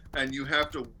around, and you have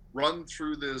to run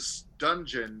through this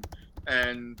dungeon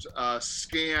and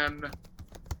scan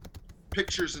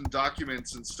pictures and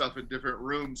documents and stuff in different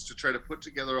rooms to try to put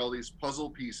together all these puzzle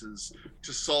pieces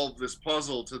to solve this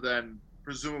puzzle to then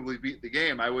presumably beat the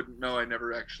game. I wouldn't know. I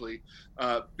never actually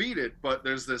beat it, but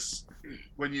there's this,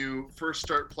 when you first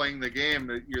start playing the game,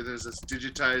 there's this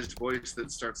digitized voice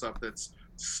that starts up that's,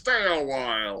 "Stay a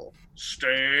while,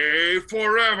 stay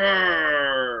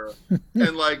forever."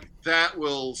 And that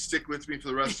will stick with me for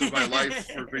the rest of my life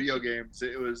for video games.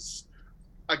 It was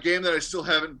a game that I still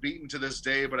haven't beaten to this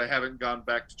day, but I haven't gone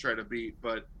back to try to beat.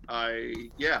 But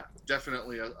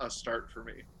definitely a start for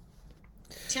me.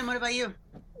 Tim, what about you?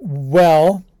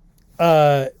 Well,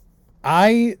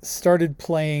 I started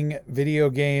playing video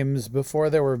games before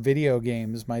there were video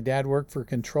games. My dad worked for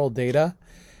Control Data,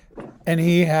 and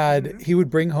he would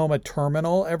bring home a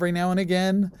terminal every now and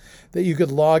again that you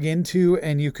could log into,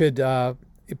 and you could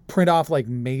print off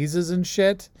mazes and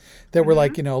shit that were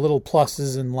little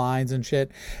pluses and lines and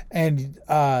shit. And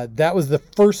that was the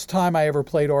first time I ever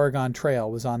played Oregon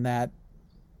Trail, was on that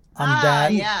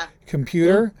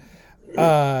computer.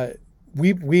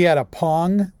 We had a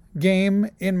Pong game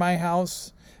in my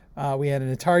house. We had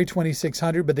an Atari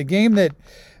 2600, but the game that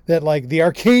the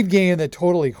arcade game that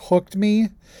totally hooked me,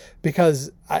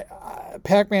 because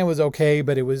Pac-Man was okay,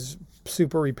 but it was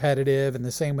super repetitive, and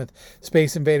the same with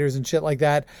Space Invaders and shit like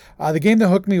that. The game that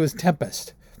hooked me was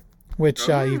Tempest, which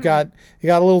you got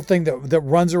a little thing that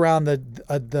runs around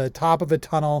the top of a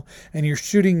tunnel, and you're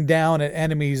shooting down at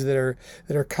enemies that are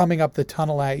coming up the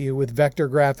tunnel at you with vector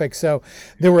graphics. So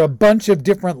there were a bunch of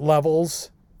different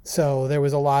levels So there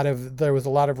was a lot of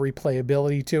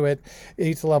replayability to it.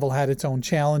 Each level had its own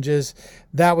challenges.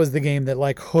 That was the game that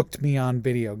like hooked me on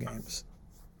video games.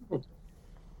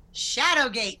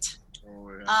 Shadowgate.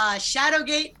 Oh, yeah.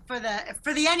 Shadowgate for the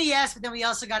NES, but then we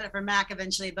also got it for Mac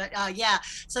eventually. But yeah,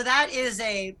 so that is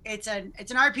it's an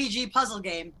RPG puzzle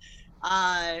game,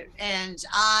 and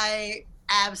I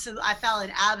fell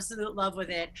in absolute love with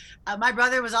it. My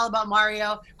brother was all about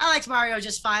Mario. I liked Mario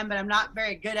just fine, but I'm not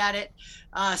very good at it.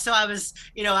 So I was,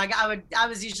 I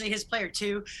was usually his player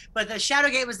too. But the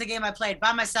Shadowgate was the game I played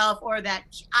by myself, or that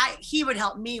he would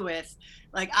help me with.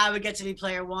 Like I would get to be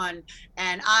player one,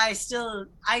 and I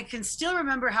can still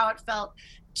remember how it felt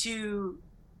to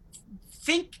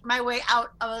think my way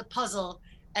out of a puzzle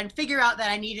and figure out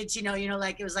that I needed to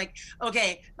like it was like,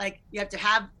 okay, like you have to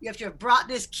have brought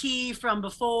this key from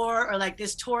before, or like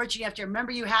this torch, you have to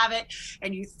remember you have it,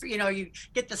 and you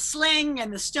get the sling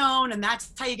and the stone, and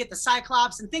that's how you get the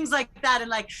Cyclops and things like that. And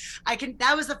like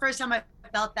that was the first time I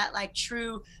felt that like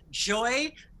true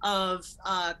joy of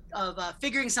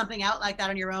figuring something out like that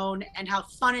on your own, and how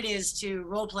fun it is to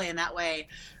role play in that way,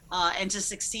 and to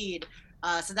succeed.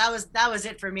 So that was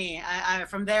it for me. I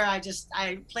from there I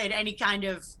played any kind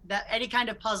of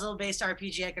puzzle based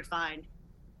RPG I could find.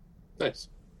 Nice.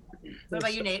 What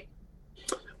about you, Nate?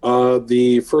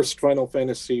 The first Final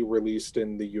Fantasy released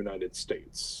in the United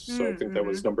States, so I think that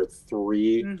was number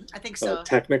 3. I think so.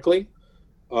 Technically,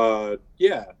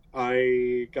 yeah.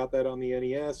 I got that on the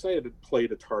NES. I had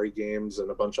played Atari games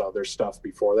and a bunch of other stuff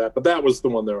before that, but that was the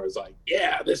one that I was like,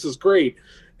 yeah, this is great.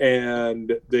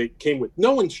 And they came with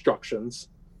no instructions,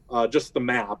 just the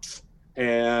maps.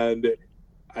 And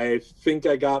I think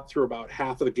I got through about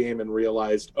half of the game and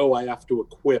realized, oh, I have to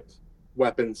equip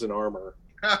weapons and armor.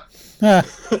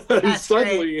 And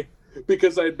suddenly,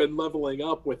 because I'd been leveling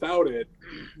up without it,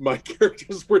 my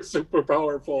characters were super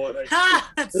powerful. And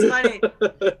That's funny.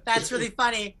 That's really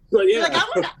funny. But yeah. You're like,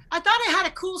 I thought I had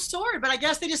a cool sword, but I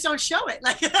guess they just don't show it.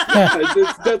 Like, it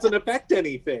just doesn't affect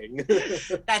anything.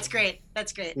 That's great.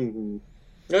 That's great. Mm-hmm.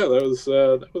 Yeah,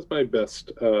 that was my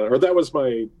best, or that was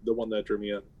the one that drew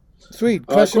me in. Sweet.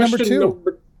 Question number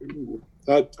 2.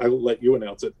 I'll let you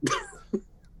announce it.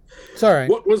 Sorry.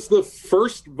 What was the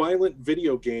first violent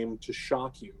video game to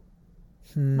shock you?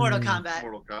 Mortal Kombat.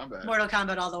 Mortal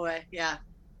Kombat all the way. Yeah.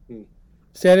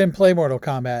 See, I didn't play Mortal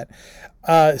Kombat.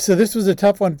 So this was a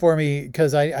tough one for me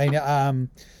because I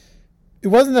it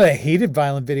wasn't that I hated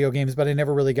violent video games, but I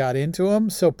never really got into them.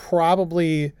 So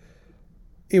probably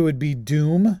it would be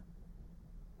Doom.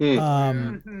 Because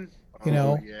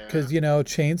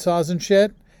chainsaws and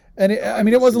shit. And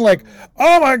it wasn't like,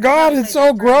 oh my God, it's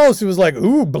so gross. It was like,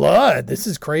 ooh, blood. This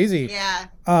is crazy. Yeah.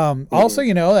 Also,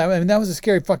 that was a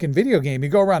scary fucking video game. You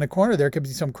go around a corner, there could be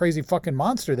some crazy fucking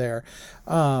monster there.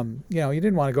 You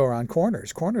didn't want to go around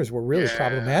corners. Corners were really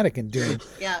problematic in Doom.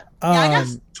 Yeah. I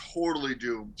guess totally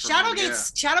Doom.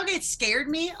 Shadowgate scared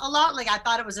me a lot. Like I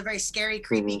thought it was a very scary,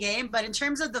 creepy game. But in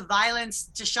terms of the violence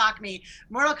to shock me,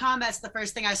 Mortal Kombat's the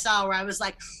first thing I saw where I was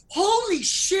like, holy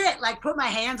shit! Like put my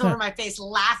hands over my face,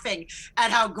 laughing at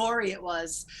how gory it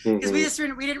was. Because we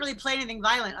didn't really play anything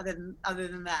violent other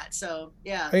than that. So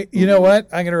yeah. Hey, you know what?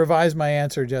 I'm going to revise my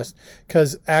answer just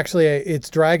because actually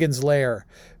it's Dragon's Lair.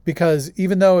 Because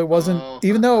even though it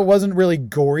wasn't really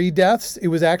gory deaths, it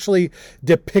was actually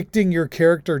depicting your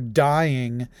character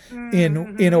dying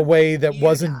in a way that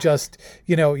wasn't just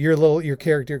your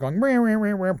character going over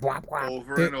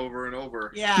and over and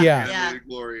over. Yeah.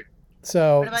 Glory.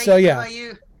 So what about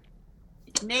you,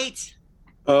 Nate?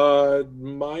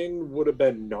 Mine would have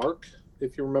been Narc,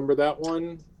 if you remember that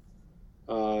one.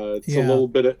 It's a little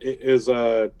bit. It is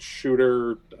a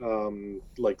shooter,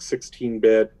 like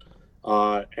 16-bit.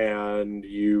 And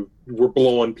you were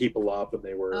blowing people up and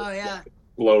they were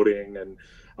exploding. And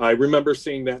I remember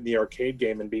seeing that in the arcade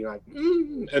game and being like,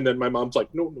 and then my mom's like,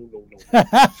 no.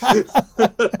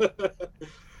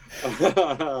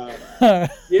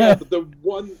 Yeah, but the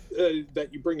one that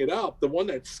you bring it up, the one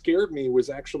that scared me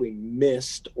was actually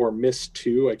Myst or Myst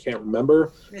 2. I can't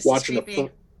remember. Watching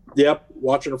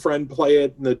a friend play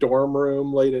it in the dorm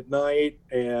room late at night.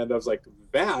 And I was like,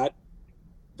 that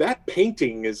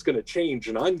painting is going to change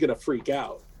and I'm going to freak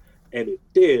out. And it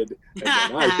did. And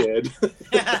then I did.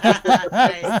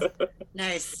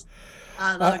 Nice.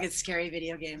 I love a good scary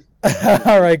video game.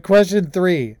 All right. Question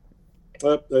 3.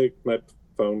 My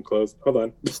phone closed. Hold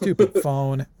on. Stupid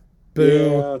phone.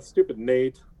 Boo. Yeah, stupid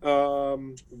Nate.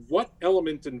 What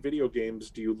element in video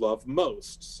games do you love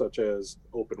most? Such as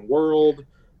open world,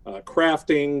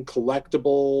 crafting,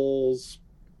 collectibles,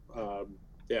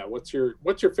 what's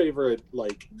your favorite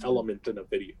element in a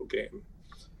video game?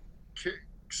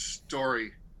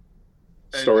 Story.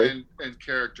 Story and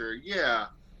character. Yeah.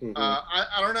 Mhm.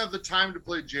 I don't have the time to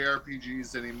play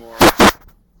JRPGs anymore,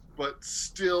 but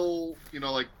still,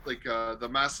 like the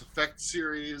Mass Effect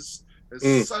series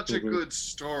is such a good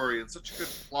story and such a good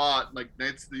plot, like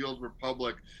Knights of the Old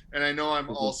Republic. And I know I'm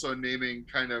also naming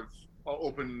kind of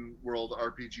open world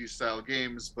RPG style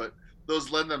games, but those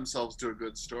lend themselves to a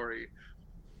good story.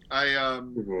 I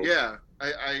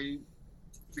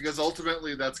because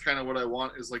ultimately that's kind of what I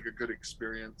want, is like a good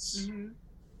experience.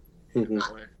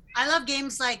 I love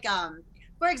games like,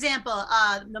 for example,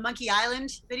 the Monkey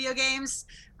Island video games,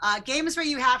 games where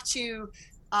you have to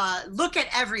look at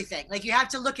everything. Like you have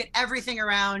to look at everything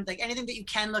around, like anything that you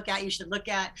can look at, you should look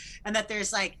at. And that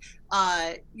there's like,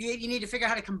 you need to figure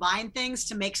out how to combine things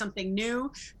to make something new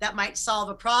that might solve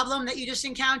a problem that you just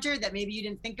encountered that maybe you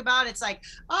didn't think about. It's like,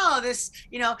 oh, this,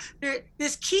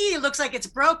 this key looks like it's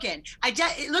broken.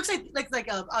 It looks like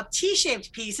a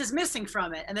T-shaped piece is missing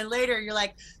from it. And then later you're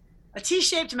like, a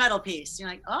T-shaped metal piece. You're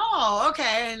like, oh,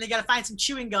 okay. And they got to find some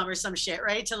chewing gum or some shit,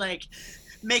 right? To like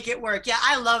make it work. Yeah,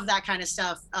 I love that kind of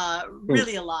stuff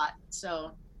really a lot.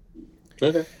 So.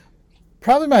 Okay.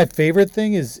 Probably my favorite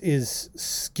thing is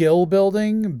skill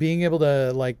building, being able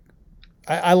to like,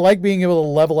 I like being able to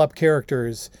level up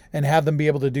characters and have them be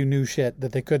able to do new shit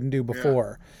that they couldn't do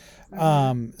before.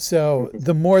 So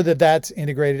the more that's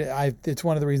integrated, it's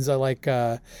one of the reasons I like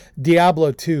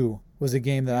Diablo 2 was a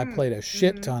game that I played a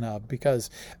shit ton of,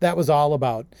 because that was all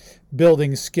about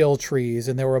building skill trees,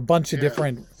 and there were a bunch of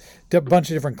different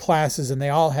classes, and they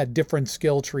all had different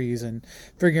skill trees, and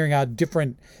figuring out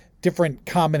different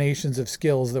combinations of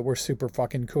skills that were super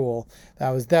fucking cool.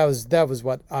 That was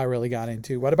what I really got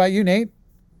into. What about you, Nate?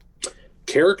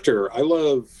 Character. I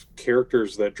love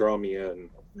characters that draw me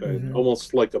in,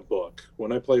 almost like a book.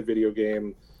 When I play a video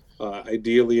game,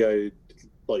 ideally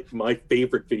my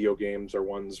favorite video games are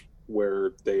ones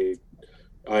where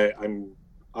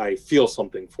I feel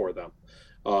something for them.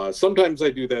 Sometimes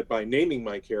I do that by naming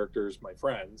my characters my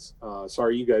friends.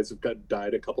 Sorry, you guys have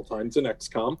died a couple times in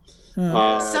XCOM.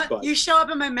 But you show up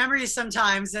in my memories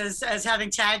sometimes as having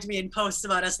tagged me in posts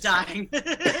about us dying.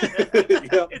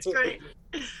 It's great.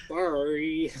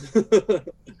 Sorry.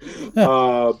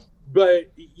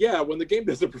 But yeah, when the game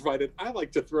doesn't provide it, I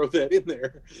like to throw that in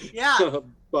there. Yeah.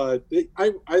 But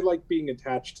I like being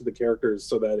attached to the characters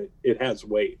so that it has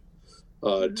weight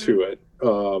to it.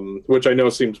 Which I know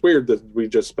seems weird that we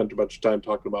just spent a bunch of time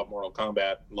talking about Mortal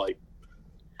Kombat. Like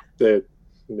the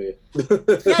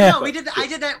Yeah, no, we did that. I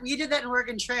did that. We did that in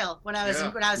Oregon Trail when I was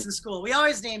in school. We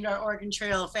always named our Oregon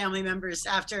Trail family members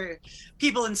after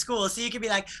people in school. So you could be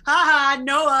like, haha,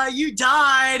 Noah, you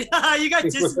died. You got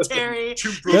dysentery.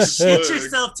 You shit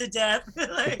yourself to death.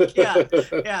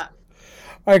 Yeah.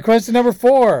 All right, question number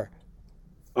 4.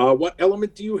 What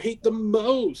element do you hate the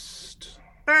most?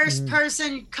 First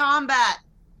person combat.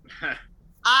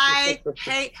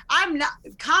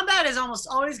 Combat is almost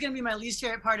always going to be my least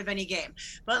favorite part of any game,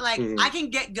 but like I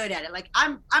can get good at it. Like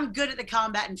I'm good at the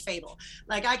combat in Fable.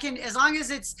 Like I can, as long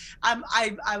as it's,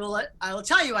 I will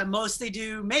tell you, I mostly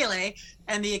do melee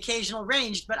and the occasional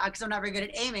ranged, but because I'm not very good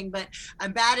at aiming, but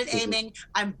I'm bad at aiming.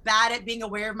 I'm bad at being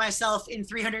aware of myself in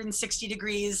 360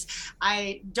 degrees.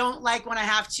 I don't like when I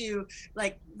have to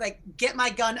like get my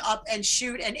gun up and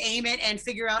shoot and aim it and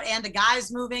figure out, and the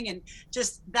guy's moving, and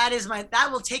just that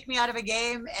will take me out of a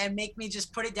game and make me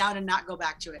just put it down and not go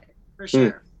back to it for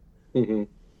sure. Which is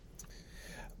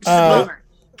a bummer,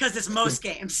 because it's most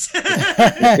games.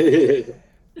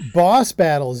 Boss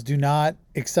battles do not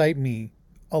excite me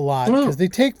a lot because they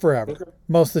take forever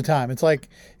most of the time. It's like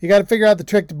you got to figure out the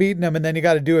trick to beating them, and then you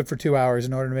got to do it for 2 hours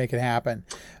in order to make it happen.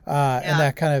 And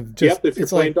that kind of just if you're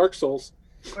playing Dark Souls.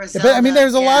 But I mean,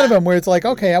 there's a lot of them where it's like,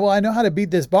 okay, well, I know how to beat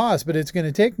this boss, but it's going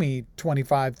to take me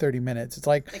 25, 30 minutes. It's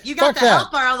like you got the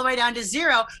health bar all the way down to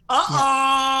 0.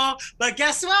 But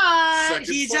guess what?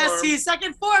 He's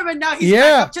second form, and now he's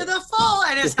back up to the full,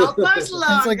 and his health bar's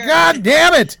longer. It's like, God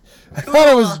damn it! I thought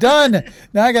it was done.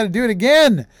 Now I got to do it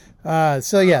again.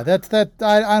 So yeah, that's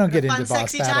I don't get into boss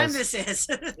sexy battles. Time this is.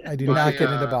 I do not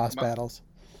get into boss battles.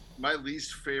 My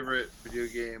least favorite video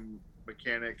game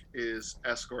mechanic is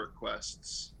escort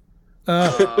quests.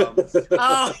 Yeah.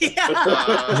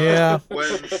 When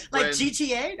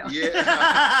GTA? No.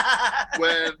 Yeah.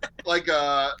 When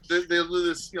they do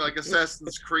this, like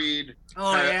Assassin's Creed.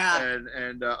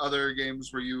 And other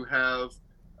games where you have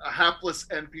a hapless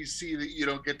NPC that you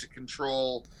don't get to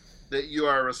control, that you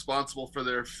are responsible for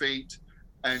their fate.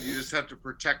 and you just have to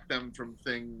protect them from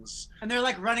things. And they're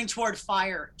like running toward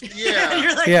fire. Yeah.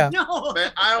 You're like, Yeah. no.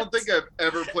 Man, I don't think I've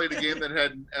ever played a game that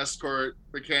had an escort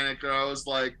mechanic and I was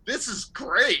like, this is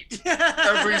great.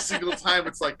 Every single time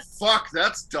it's like, fuck,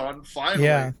 that's done finally.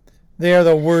 Yeah, they are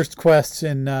the worst quests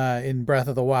in Breath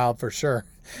of the Wild for sure.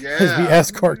 Yeah. Is the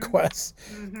escort quests.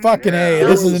 Mhm. Fucking Yeah. A,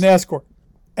 this is an escort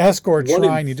One in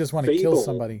shrine. You just want to kill Fable.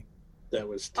 somebody. That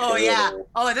was Oh terrible. yeah.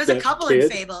 Oh, there's a That couple kid? in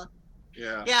Fable.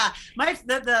 Yeah. Yeah, my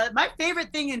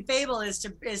favorite thing in Fable is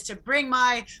to bring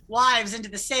my wives into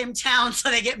the same town so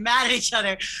they get mad at each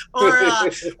other,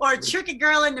 or trick a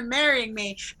girl into marrying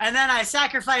me, and then I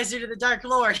sacrifice her to the Dark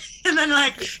Lord, and then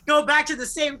like go back to the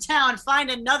same town,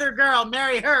 find another girl,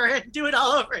 marry her, and do it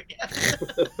all over again.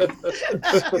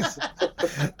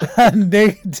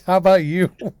 Nate, how about you?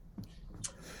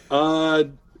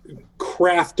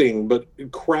 Crafting, but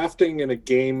crafting in a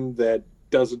game that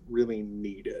doesn't really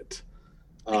need it.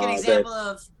 Like an That example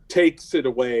of takes it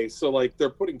away. So like they're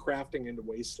putting crafting into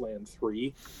Wasteland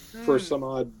 3 for some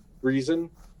odd reason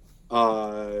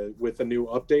with a new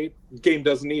update. Game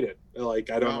doesn't need it. Like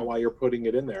I don't know why you're putting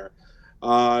it in there.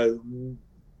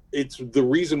 It's the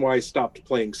reason why I stopped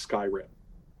playing Skyrim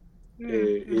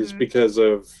is because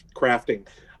of crafting.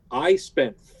 I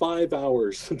spent 5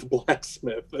 hours in the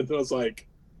blacksmith and I was like,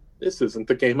 this isn't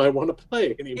the game I want to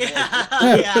play anymore.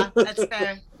 yeah, that's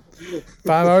fair.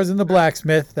 5 hours in the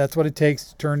blacksmith. That's what it takes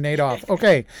to turn Nate off.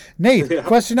 Okay, Nate, Yeah.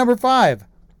 question number 5.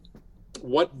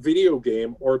 What video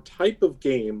game or type of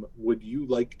game would you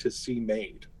like to see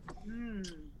made?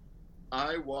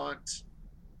 I want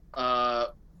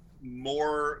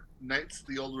more Knights of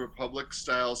the Old Republic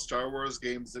style Star Wars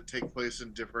games that take place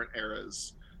in different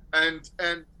eras, and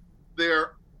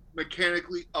they're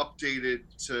mechanically updated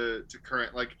to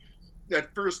current. Like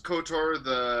at first KOTOR,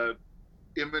 the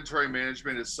inventory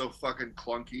management is so fucking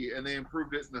clunky, and they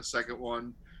improved it in the second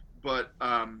one. But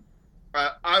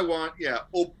I want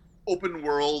open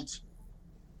world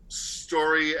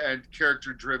story and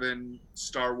character driven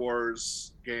Star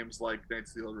Wars games like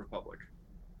Knights of the Old Republic.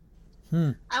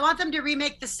 I want them to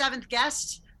remake The Seventh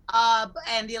Guest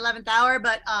and The 11th Hour,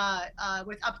 but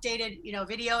with updated,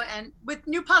 video and with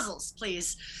new puzzles,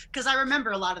 please, because I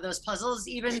remember a lot of those puzzles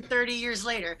even 30 years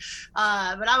later.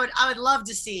 But I would love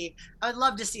to see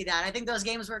that. I think those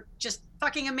games were just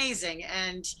fucking amazing,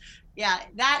 and yeah,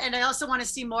 that, and I also want to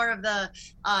see more of the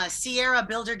Sierra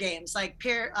Builder games like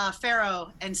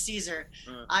Pharaoh and Caesar.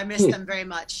 I miss them very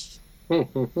much.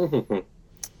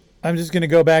 I'm just going to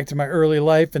go back to my early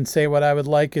life and say what I would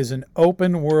like is an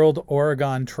open world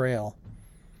Oregon Trail.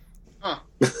 Huh.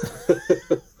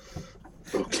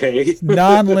 Okay.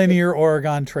 Non-linear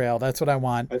Oregon Trail. That's what I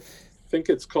want. I think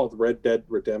it's called Red Dead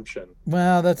Redemption.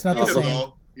 Well, that's not the same.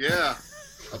 Hello. Yeah,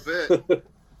 a bit.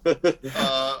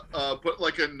 But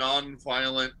like a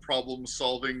non-violent,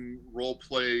 problem-solving,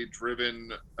 role-play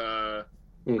driven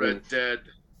Red Dead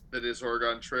that is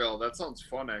Oregon Trail. That sounds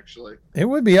fun, actually. It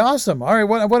would be awesome. All right,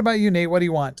 what about you, Nate? What do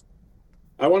you want?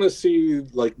 I want to see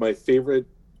like my favorite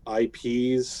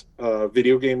IPs,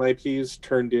 video game IPs,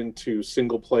 turned into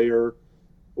single-player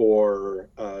or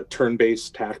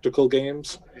turn-based tactical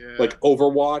games. Yeah. Like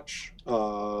Overwatch,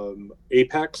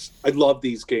 Apex. I love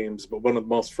these games, but one of the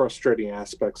most frustrating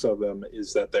aspects of them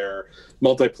is that they're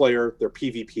multiplayer, they're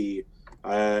PvP.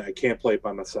 I can't play it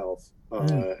by myself.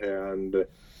 And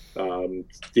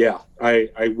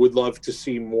I would love to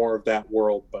see more of that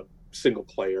world, but single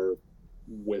player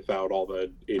without all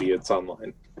the idiots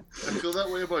online. I feel that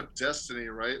way about Destiny,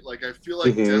 right? Like, I feel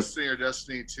like Destiny or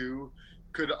Destiny 2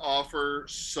 could offer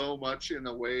so much in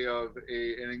the way of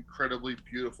an incredibly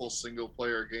beautiful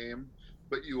single-player game,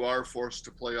 but you are forced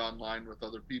to play online with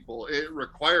other people. It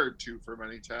required to for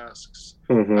many tasks.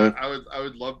 I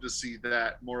would love to see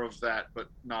that, more of that, but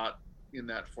not in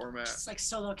that format. It's like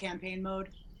solo campaign mode.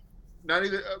 Not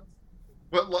even,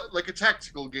 but like a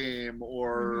tactical game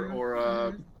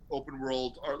or open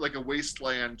world, or like a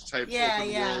Wasteland type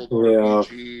world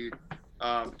RPG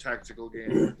tactical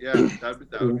game. Yeah,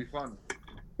 that would be fun.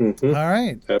 All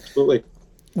right. Absolutely.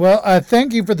 Well,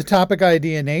 thank you for the topic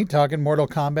idea, Nate, talking Mortal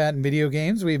Kombat and video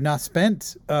games. We've not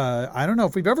spent, I don't know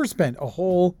if we've ever spent a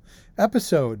whole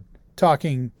episode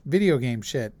talking video game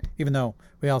shit, even though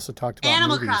we also talked about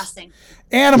Animal movies. Crossing.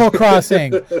 Animal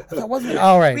Crossing. That wasn't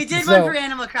all right. We did one for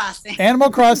Animal Crossing.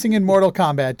 Animal Crossing and Mortal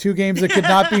Kombat, two games that could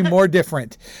not be more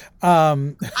different.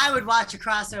 I would watch a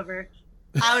crossover.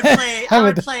 I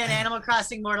would play an Animal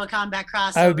Crossing Mortal Kombat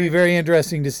crossover. That would be very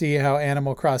interesting to see how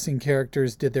Animal Crossing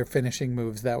characters did their finishing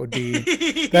moves. That would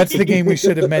be that's the game we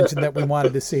should have mentioned that we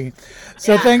wanted to see.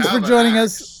 So thanks for joining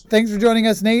us. thanks for joining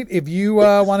us, Nate. If you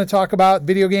want to talk about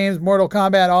video games, Mortal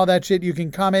Kombat, all that shit, you can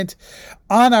comment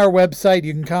on our website.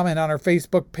 You can comment on our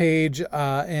Facebook page.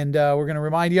 And we're going to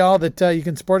remind y'all that you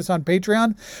can support us on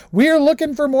Patreon. We are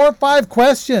looking for more 5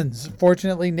 questions.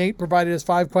 Fortunately, Nate provided us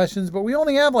 5 questions, but we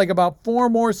only have like about 4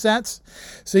 more sets.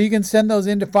 So you can send those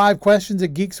into 5questions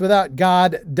at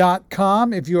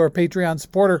geekswithoutgod.com. If you're a Patreon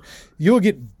supporter, you'll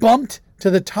get bumped to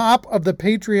the top of the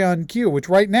Patreon queue, which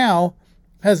right now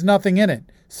has nothing in it.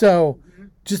 So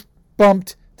just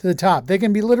bumped to the top. They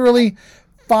can be literally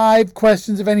 5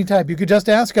 questions of any type. You could just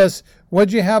ask us,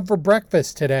 what'd you have for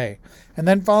breakfast today? And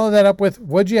then follow that up with,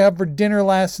 what'd you have for dinner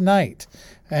last night?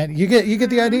 And you get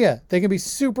the idea. They can be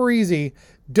super easy.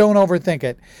 Don't overthink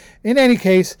it. In any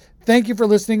case, thank you for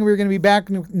listening. We're going to be back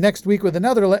next week with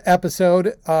another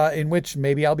episode in which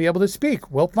maybe I'll be able to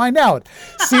speak. We'll find out.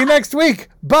 See you next week.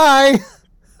 Bye.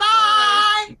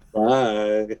 Bye.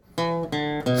 Bye.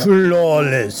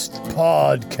 Flawless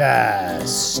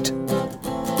Podcast.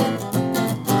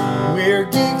 We're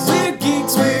geeks, we're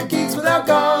geeks, we're geeks without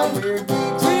God. We're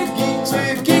geeks, we're geeks,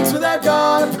 we're geeks without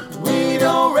God. We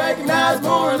don't recognize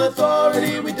moral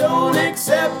authority. We don't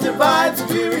accept divine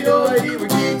superiority. We're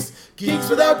geeks, geeks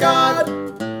without God.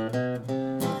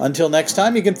 Until next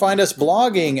time, you can find us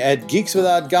blogging at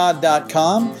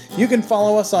geekswithoutgod.com. You can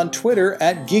follow us on Twitter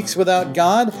at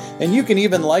geekswithoutgod, and you can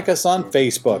even like us on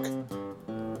Facebook.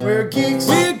 We're geeks,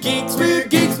 we're geeks, we're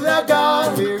geeks without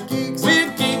God. We're geeks, we're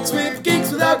geeks, we're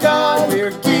geeks without God. We're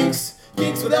geeks,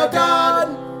 geeks without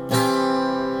God.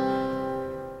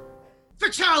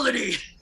 Fatality.